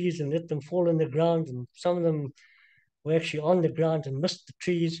of trees and let them fall in the ground. And some of them were actually on the ground and missed the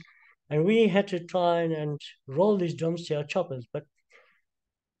trees. And we had to try and roll these drums to our choppers. But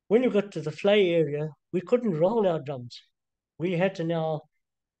when we got to the flay area, we couldn't roll our drums. We had to now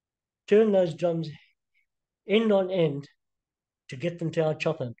turn those drums end on end to get them to our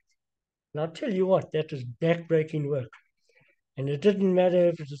chopper. And I'll tell you what, that was backbreaking work. And it didn't matter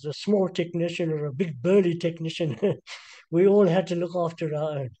if it was a small technician or a big burly technician. We all had to look after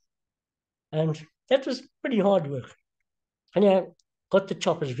our own. And that was pretty hard work. And I got the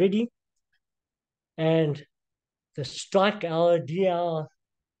choppers ready. And the strike hour, D hour,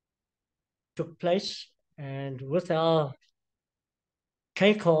 took place. And with our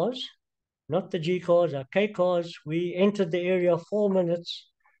K cars, not the G cars, our K cars, we entered the area 4 minutes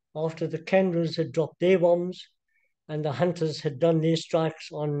after the Canberras had dropped their bombs and the Hunters had done their strikes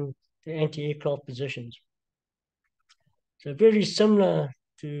on the anti-aircraft positions. So very similar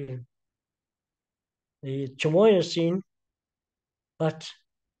to the Chamoya scene, but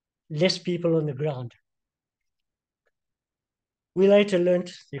less people on the ground. We later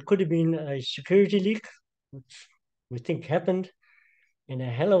learned there could have been a security leak, which we think happened, and a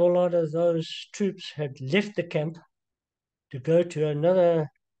hell of a lot of those troops had left the camp to go to another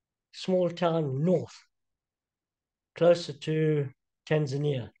small town north, closer to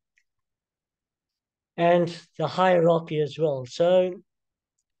Tanzania, and the hierarchy as well. So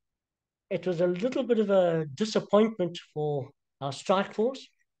it was a little bit of a disappointment for our strike force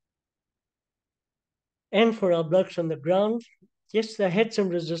and for our blokes on the ground. Yes, they had some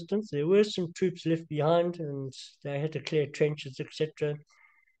resistance. There were some troops left behind and they had to clear trenches, etc.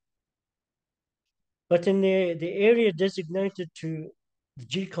 But in the area designated to the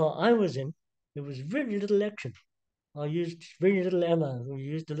G car I was in, there was very little action. I used very little ammo. We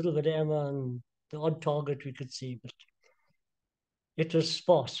used a little bit of ammo on the odd target we could see, but it was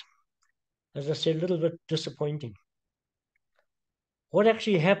sparse. As I said, a little bit disappointing. What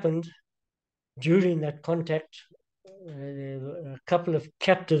actually happened during that contact, a couple of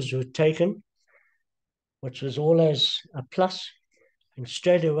captives were taken, which was always a plus. And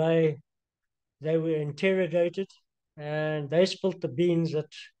straight away, they were interrogated and they spilt the beans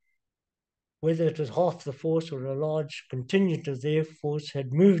that whether it was half the force or a large contingent of their force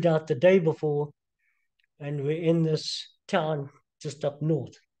had moved out the day before and were in this town just up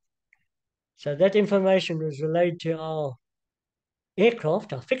north. So that information was relayed to our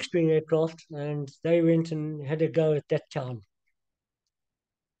aircraft, our fixed wing aircraft, and they went and had a go at that town.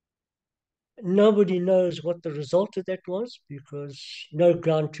 Nobody knows what the result of that was because no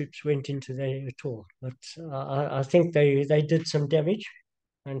ground troops went into there at all. But I think they did some damage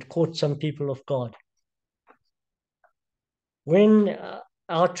and caught some people off guard. When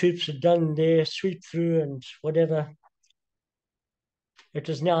our troops had done their sweep through and whatever, it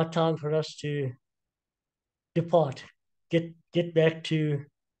was now time for us to depart, get back to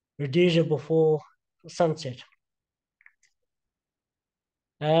Rhodesia before sunset.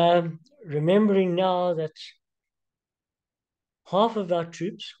 Remembering now that half of our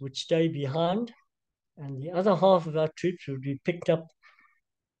troops would stay behind and the other half of our troops would be picked up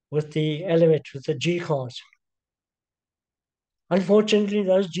with the Alouette, with the G cars. Unfortunately,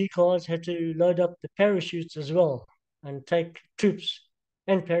 those G cars had to load up the parachutes as well and take troops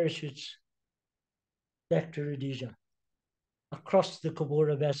and parachutes back to Rhodesia, across the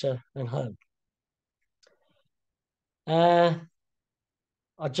Cobora Bassa and home.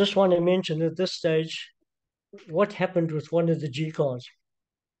 I just want to mention at this stage what happened with one of the G cars.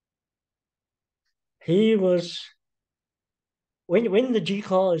 He was, when the G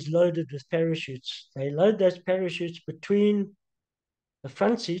car is loaded with parachutes, they load those parachutes between the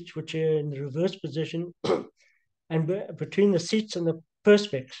front seats, which are in the reverse position, and between the seats and the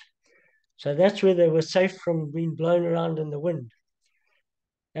perspex. So that's where they were safe from being blown around in the wind.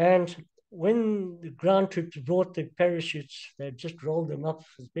 And when the ground troops brought the parachutes, they just rolled them up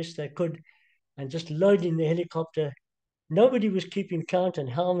as best they could and just loading the helicopter. Nobody was keeping count on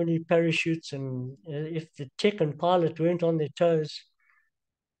how many parachutes, and if the tech and pilot weren't on their toes,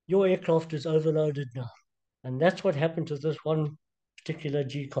 your aircraft is overloaded now. And that's what happened to this one particular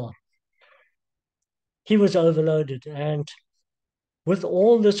G car. He was overloaded, and with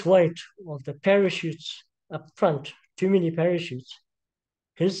all this weight of the parachutes up front, too many parachutes,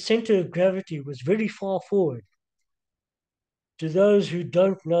 his center of gravity was very far forward. To those who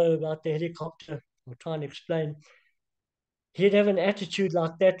don't know about the helicopter, I'll try and explain. He'd have an attitude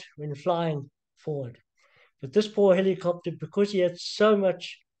like that when flying forward. But this poor helicopter, because he had so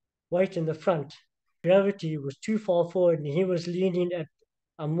much weight in the front, gravity was too far forward and he was leaning at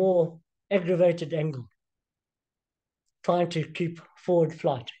a more aggravated angle, trying to keep forward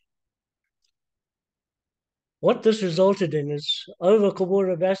flight. What this resulted in is, over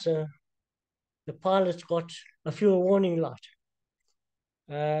Cobora Bassa, the pilots got a fuel warning light.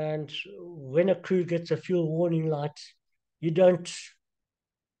 And when a crew gets a fuel warning light, you don't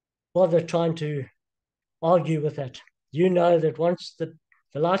bother trying to argue with that. You know that once the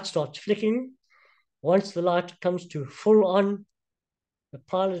light starts flicking, once the light comes to full on, the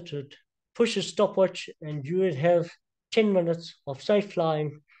pilot would push a stopwatch and you would have 10 minutes of safe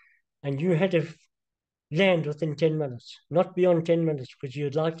flying, and you had to land within 10 minutes, not beyond 10 minutes, because you're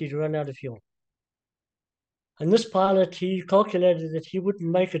likely to run out of fuel. And this pilot, he calculated that he wouldn't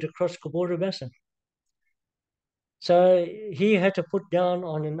make it across Cobora Bassa. So he had to put down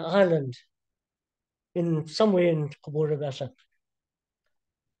on an island somewhere in Cobora Bassa,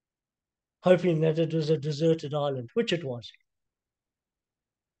 hoping that it was a deserted island, which it was.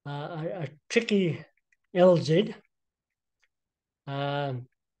 A tricky LZ.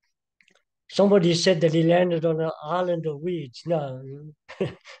 Somebody said that he landed on an island of weeds. No,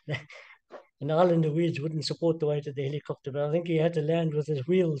 an island of weeds wouldn't support the weight of the helicopter, but I think he had to land with his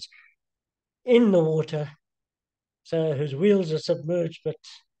wheels in the water. So his wheels are submerged, but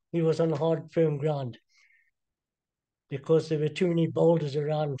he was on hard, firm ground because there were too many boulders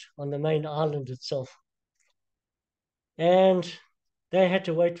around on the main island itself. And they had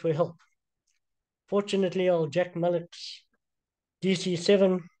to wait for help. Fortunately, old Jack Mullock's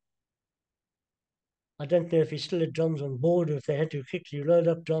DC-7, I don't know if he still had drums on board or if they had to quickly load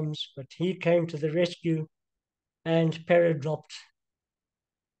up drums, but he came to the rescue and para-dropped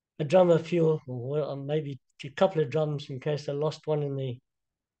a drum of fuel, or maybe a couple of drums in case they lost one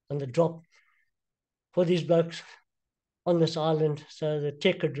on the drop for these blokes on this island, so the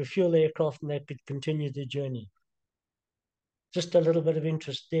tech could refuel the aircraft and they could continue their journey. Just a little bit of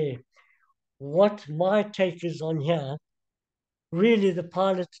interest there. What my take is on here, really the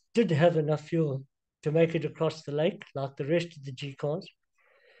pilot did have enough fuel to make it across the lake like the rest of the G-cars,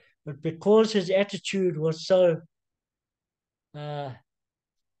 but because his attitude was so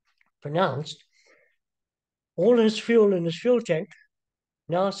pronounced, all his fuel in his fuel tank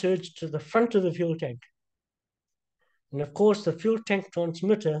now surged to the front of the fuel tank. And of course, the fuel tank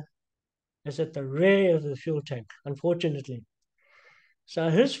transmitter is at the rear of the fuel tank, unfortunately. So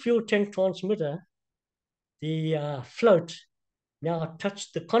his fuel tank transmitter, the float, now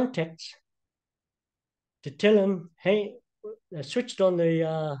touched the contacts to tell him, hey, they switched on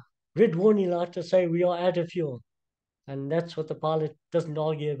the red warning light to say we are out of fuel. And that's what the pilot doesn't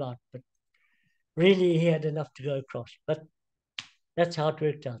argue about. But really, he had enough to go across. But that's how it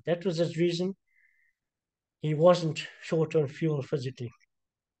worked out. That was his reason. He wasn't short on fuel physically.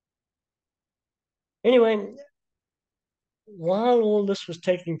 Anyway, while all this was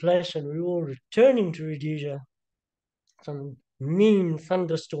taking place and we were returning to Rhodesia, some mean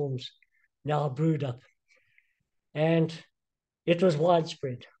thunderstorms now brewed up. And it was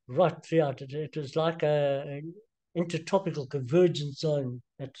widespread right throughout. It was like an intertropical convergence zone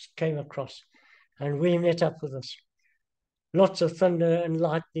that came across. And we met up with this. Lots of thunder and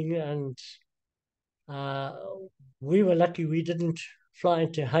lightning, and we were lucky we didn't fly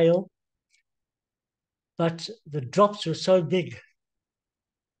into hail. But the drops were so big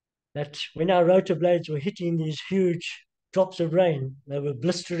that when our rotor blades were hitting these huge drops of rain, they were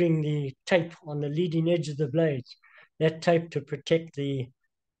blistering the tape on the leading edge of the blades, that tape to protect the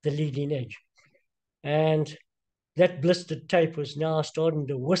leading edge. And that blistered tape was now starting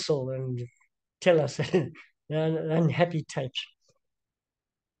to whistle and tell us unhappy tapes.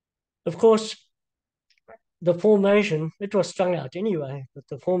 Of course, the formation, it was strung out anyway, but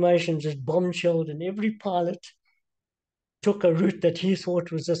the formation just bombshelled, and every pilot took a route that he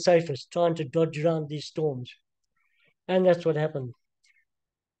thought was the safest, trying to dodge around these storms. And that's what happened.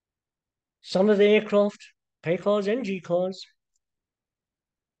 Some of the aircraft, K cars and G cars,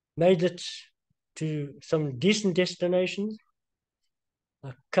 made it to some decent destinations.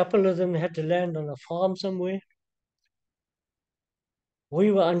 A couple of them had to land on a farm somewhere.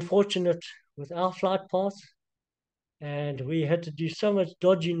 We were unfortunate with our flight path, and we had to do so much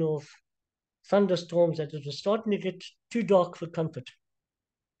dodging of thunderstorms that it was starting to get too dark for comfort.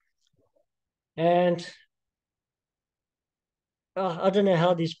 And I don't know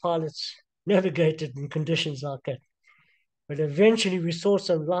how these pilots navigated in conditions like that. But eventually we saw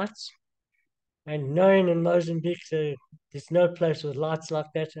some lights, and knowing in Mozambique there's no place with lights like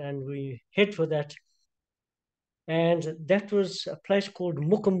that, and we head for that. And that was a place called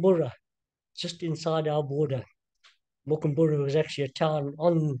Mukumbura, just inside our border. Mukumbura was actually a town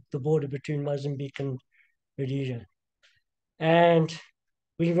on the border between Mozambique and Rhodesia. And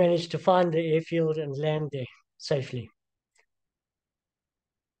we managed to find the airfield and land there safely.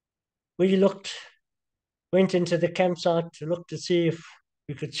 We went into the campsite to look to see if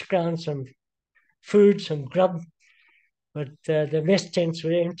we could scrounge some food, some grub, but the mess tents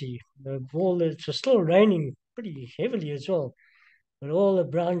were empty. It was still raining pretty heavily as well, but all the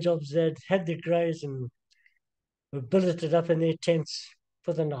brown jobs that had their greys and were billeted up in their tents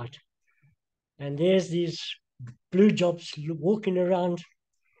for the night. And there's these blue jobs walking around,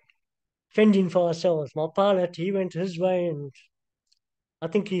 fending for ourselves. My pilot, he went his way, and I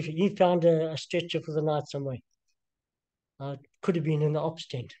think he found a stretcher for the night somewhere. Could have been in the ops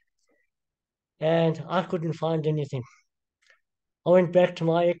tent. And I couldn't find anything. I went back to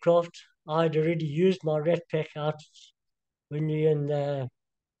my aircraft. I had already used my rat pack out when we were in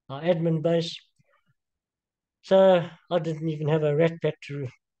our admin base. So I didn't even have a rat pack to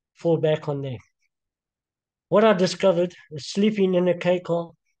fall back on there. What I discovered was sleeping in a K-car,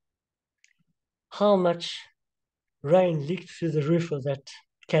 how much rain leaked through the roof of that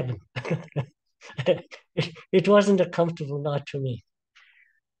cabin. It wasn't a comfortable night for me.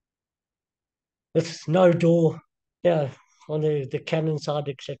 With no door, on the cabin side,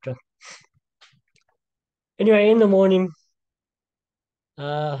 etc. Anyway, in the morning,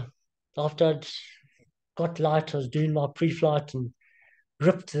 after I'd got light, I was doing my pre-flight and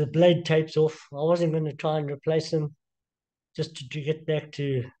ripped the blade tapes off. I wasn't going to try and replace them, just to get back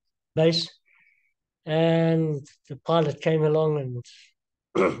to base. And the pilot came along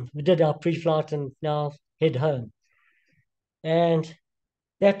and we did our pre-flight and now head home. And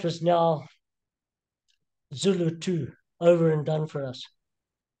that was now Zulu 2, over and done for us.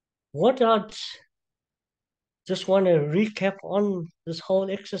 What I'd just want to recap on this whole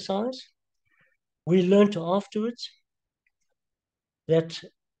exercise, we learned afterwards that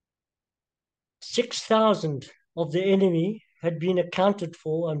 6,000 of the enemy had been accounted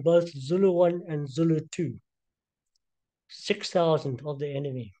for on both Zulu 1 and Zulu 2. 6,000 of the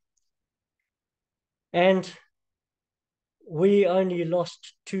enemy. And we only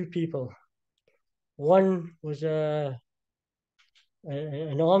lost 2 people. One was an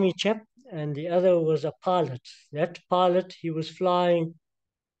army chap, and the other was a pilot. That pilot, he was flying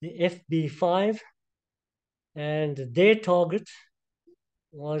the FB5, and their target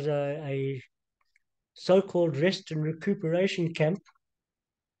was a so-called rest and recuperation camp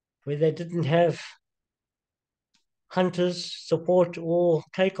where they didn't have hunters support or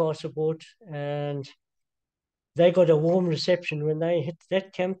KCAR support, and they got a warm reception when they hit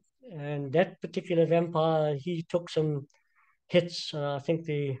that camp. And that particular vampire, he took some hits. I think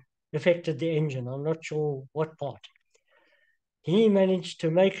they affected the engine. I'm not sure what part. He managed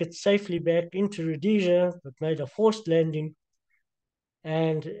to make it safely back into Rhodesia, but made a forced landing.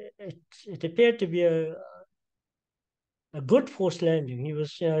 And it appeared to be a good forced landing. He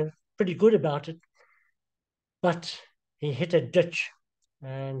was pretty good about it. But he hit a ditch.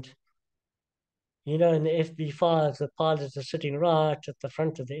 And in the FB5, the pilots are sitting right at the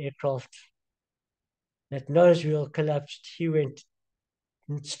front of the aircraft. That nose wheel collapsed. He went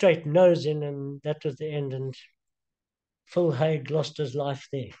straight nose in, and that was the end. And Phil Haig lost his life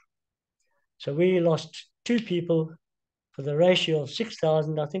there. So we lost 2 people for the ratio of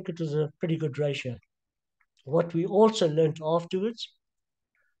 6,000. I think it was a pretty good ratio. What we also learned afterwards,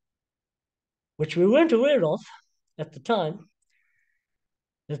 which we weren't aware of at the time,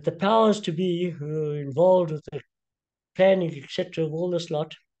 that the powers to be who were involved with the planning, etc., of all this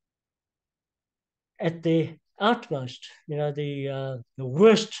lot, at the utmost, the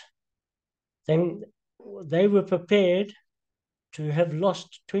worst thing, they were prepared to have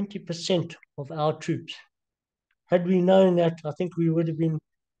lost 20% of our troops. Had we known that, I think we would have been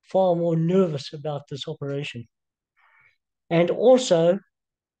far more nervous about this operation. And also,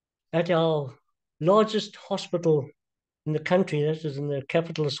 at our largest hospital in the country, that is in the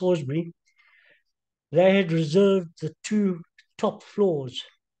capital of Salisbury, they had reserved the 2 top floors,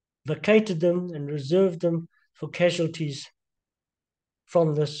 vacated them and reserved them for casualties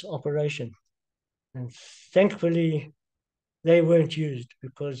from this operation. And thankfully, they weren't used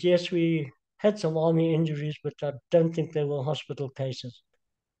because, yes, we had some army injuries, but I don't think they were hospital cases.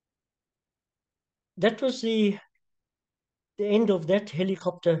 That was the end of that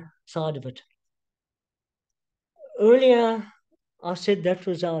helicopter side of it. Earlier, I said that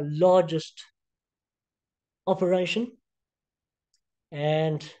was our largest operation,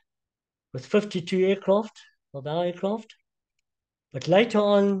 and with 52 aircraft of our aircraft. But later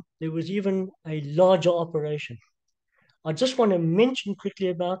on, there was even a larger operation. I just want to mention quickly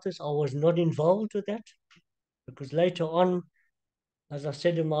about this. I was not involved with that because later on, as I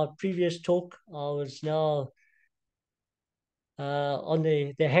said in my previous talk, I was now on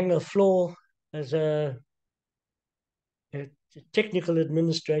the hangar floor as a technical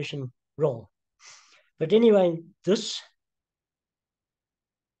administration role. But anyway, this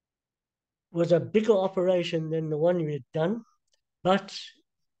was a bigger operation than the one we had done, but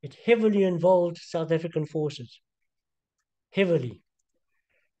it heavily involved South African forces, heavily.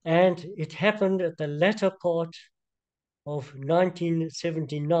 And it happened at the latter part of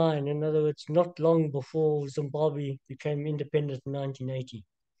 1979, in other words, not long before Zimbabwe became independent in 1980.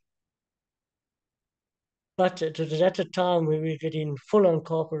 But it was at a time where we were getting full-on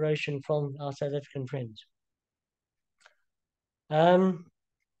cooperation from our South African friends.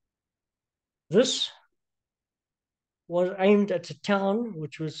 This was aimed at a town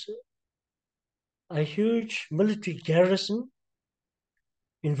which was a huge military garrison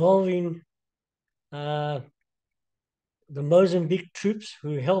involving the Mozambique troops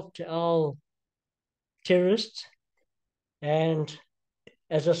who helped our terrorists. And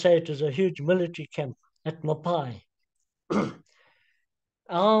as I say, it was a huge military camp at Mapai.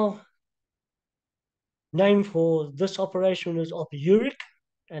 Our name for this operation was Op Uric,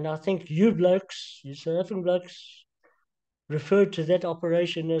 and I think you blokes, you South African blokes, referred to that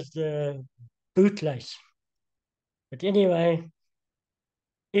operation as the bootlace. But anyway,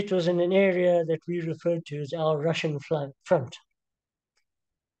 it was in an area that we referred to as our Russian front.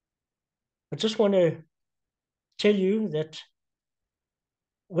 I just want to tell you that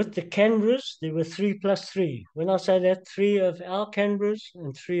with the Canberras, there were 3+3. When I say that, 3 of our Canberras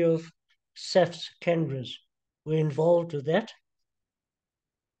and 3 of SAF's Canberras were involved with that.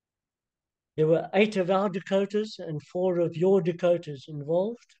 There were 8 of our Dakotas and 4 of your Dakotas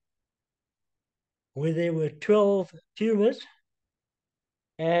involved, where there were 12 Pumas,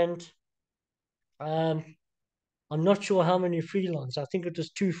 and I'm not sure how many Freelons. I think it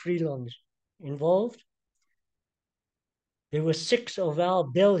was 2 Freelons involved. There were 6 of our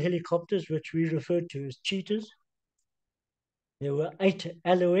Bell helicopters, which we referred to as cheetahs. There were 8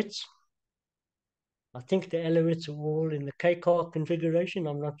 Alouettes. I think the Alouettes are all in the K-car configuration,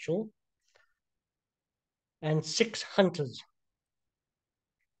 I'm not sure. And 6 Hunters.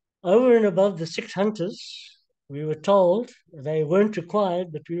 Over and above the 6 Hunters, we were told, they weren't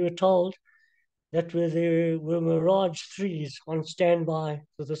required, but we were told that there were Mirage 3s on standby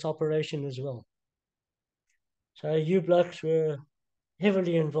for this operation as well. So you blokes were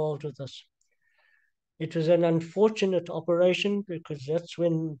heavily involved with this. It was an unfortunate operation because that's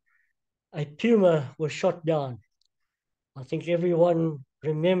when a Puma was shot down. I think everyone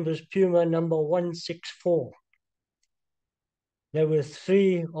remembers Puma number 164. There were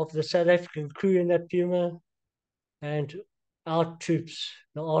 3 of the South African crew in that Puma and our troops,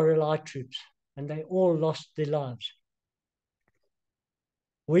 the RLI troops, and they all lost their lives.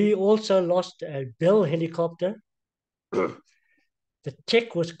 We also lost a Bell helicopter. The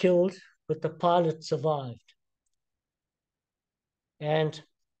tech was killed, but the pilot survived. And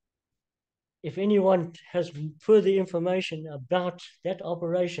if anyone has further information about that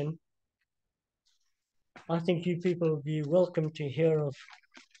operation, I think you people will be welcome to hear of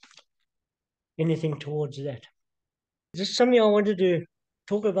anything towards that. This is something I wanted to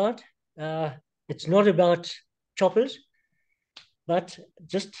talk about. It's not about choppers, but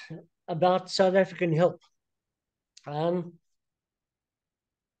just about South African help. On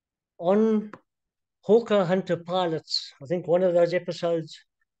Hawker Hunter pilots, I think one of those episodes,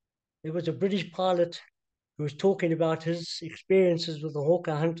 there was a British pilot who was talking about his experiences with the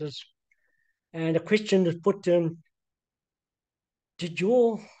Hawker Hunters. And a question was put to him, did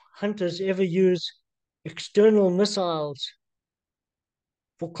your hunters ever use external missiles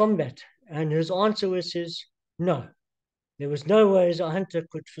for combat? And his answer was no. There was no way a hunter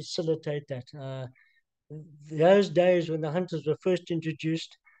could facilitate that. Those days when the hunters were first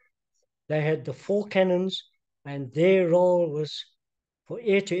introduced, they had the 4 cannons, and their role was for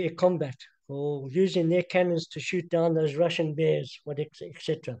air-to-air combat, for using their cannons to shoot down those Russian bears,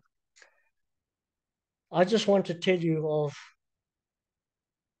 etc. I just want to tell you of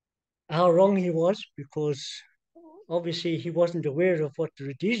how wrong he was, because obviously he wasn't aware of what the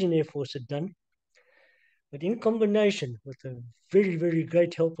Rhodesian Air Force had done. But in combination with the very, very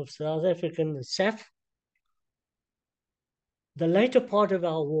great help of South African SAF, the later part of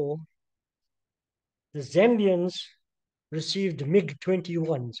our war, the Zambians received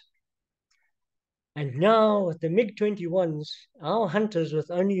MiG-21s. And now with the MiG-21s, our hunters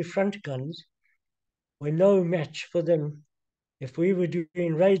with only front guns were no match for them If we were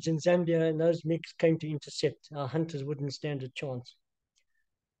doing raids in Zambia and those MiGs came to intercept, our hunters wouldn't stand a chance.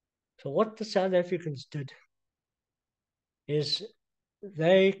 So what the South Africans did is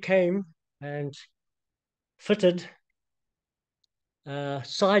they came and fitted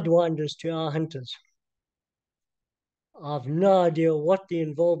sidewinders to our hunters. I've no idea what the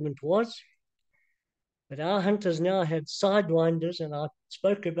involvement was, but our hunters now had sidewinders, and I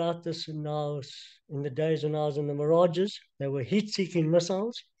spoke about this in the days when I was in the Mirages. They were heat-seeking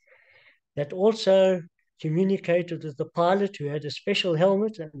missiles that also communicated with the pilot, who had a special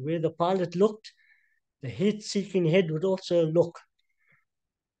helmet, and where the pilot looked, the heat-seeking head would also look.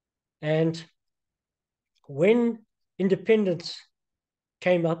 And when independence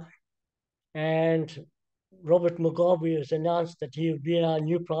came up and Robert Mugabe was announced that he would be our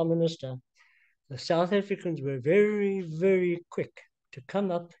new prime minister, the South Africans were very, very quick to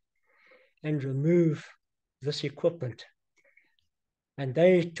come up and remove this equipment. And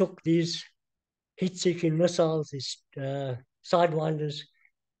they took these heat-seeking missiles, these sidewinders,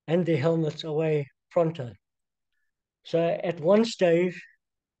 and their helmets away pronto. So at one stage,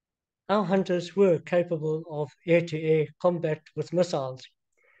 our hunters were capable of air-to-air combat with missiles.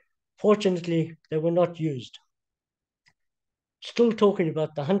 Fortunately, they were not used. Still talking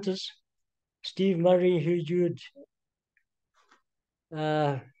about the hunters, Steve Murray, who you'd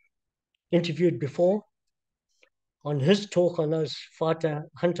interviewed before, on his talk on those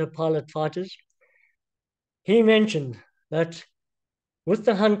hunter pilot fighters, he mentioned that with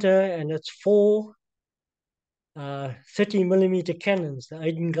the Hunter and its four 30mm cannons, the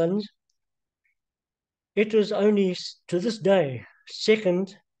Aiden guns, it was only to this day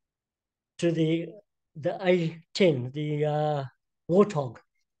second to the A10, the Warthog,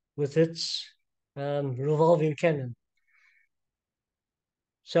 with its revolving cannon.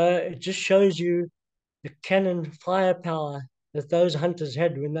 So it just shows you the cannon firepower that those hunters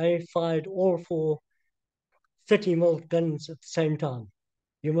had when they fired all four 30mm guns at the same time.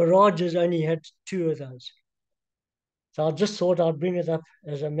 Your Mirages only had two of those. So I just thought I'd bring it up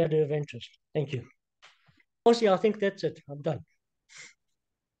as a matter of interest. Thank you. Vossie, I think that's it. I'm done.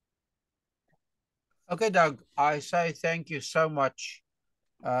 Okay, Doug, I say thank you so much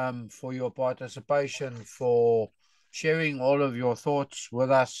for your participation, for sharing all of your thoughts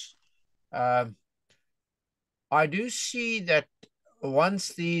with us. I do see that once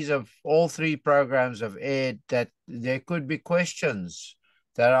these of all three programs have aired, that there could be questions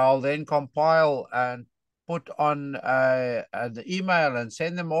that I'll then compile and put on the email and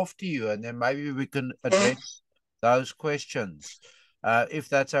send them off to you, and then maybe we can address those questions if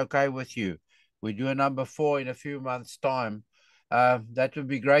that's okay with you. We do a number 4 in a few months' time. That would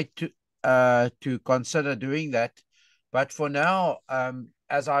be great to consider doing that. But for now,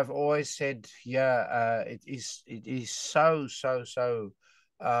 as I've always said here, it is so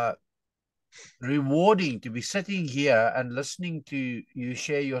rewarding to be sitting here and listening to you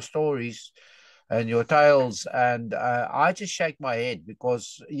share your stories and your tales. And I just shake my head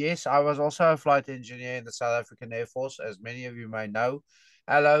because, yes, I was also a flight engineer in the South African Air Force, as many of you may know.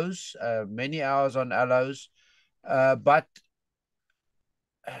 Allos, many hours on Allos. But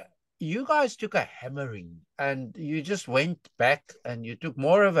you guys took a hammering and you just went back and you took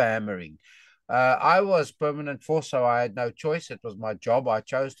more of a hammering. I was permanent force, so I had no choice. It was my job. I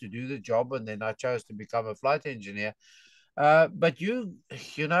chose to do the job, and then I chose to become a flight engineer. But you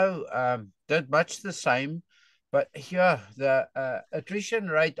know, did much the same. But here, the attrition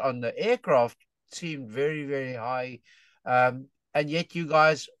rate on the aircraft seemed very, very high. And yet you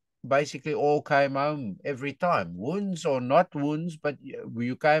guys basically all came home every time, wounds or not wounds, but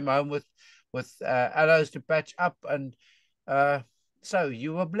you came home with arrows to patch up, and so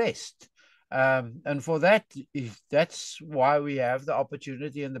you were blessed. And for that, that's why we have the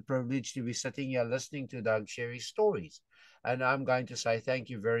opportunity and the privilege to be sitting here listening to Doug share his stories. And I'm going to say thank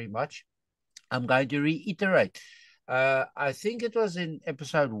you very much. I'm going to reiterate. I think it was in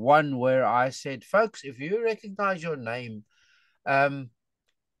episode 1 where I said, folks, if you recognize your name,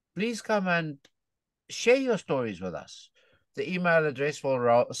 please come and share your stories with us. The email address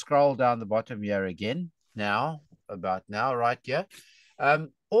will scroll down the bottom here again. About now, right here.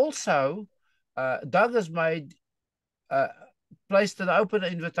 Also, Doug has placed an open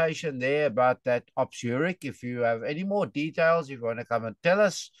invitation there about that Ops Zurich. If you have any more details, if you want to come and tell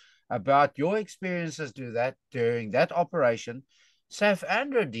us about your experiences during that operation, SAF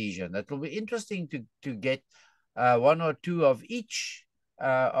and Rhodesian, that will be interesting to get one or two of each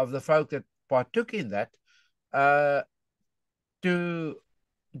of the folk that partook in that to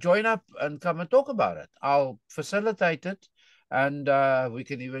join up and come and talk about it. I'll facilitate it. And we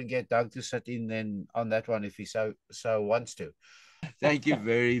can even get Doug to sit in then on that one if he so wants to. Thank you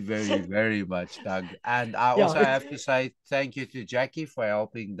very, very, very much, Doug. And I also have to say thank you to Jackie for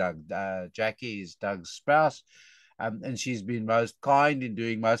helping Doug. Jackie is Doug's spouse, and she's been most kind in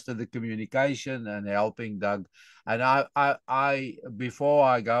doing most of the communication and helping Doug. And I before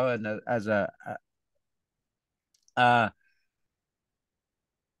I go, and as a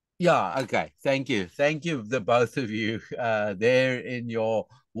yeah, okay. Thank you, the both of you there in your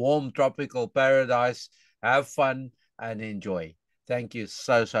warm tropical paradise. Have fun and enjoy. Thank you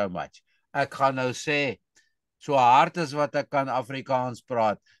so much. Ek gaan nou sê, so hard as wat ek kan Afrikaans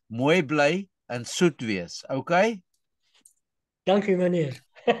praat, mooi bly en soet wees, okay? Dankie meneer.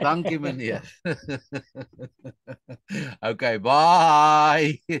 Dankie meneer. Okay,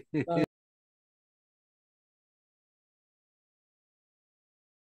 bye.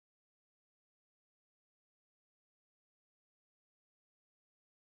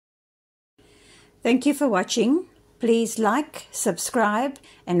 Thank you for watching. Please like, subscribe,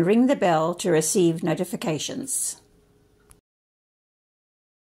 and ring the bell to receive notifications.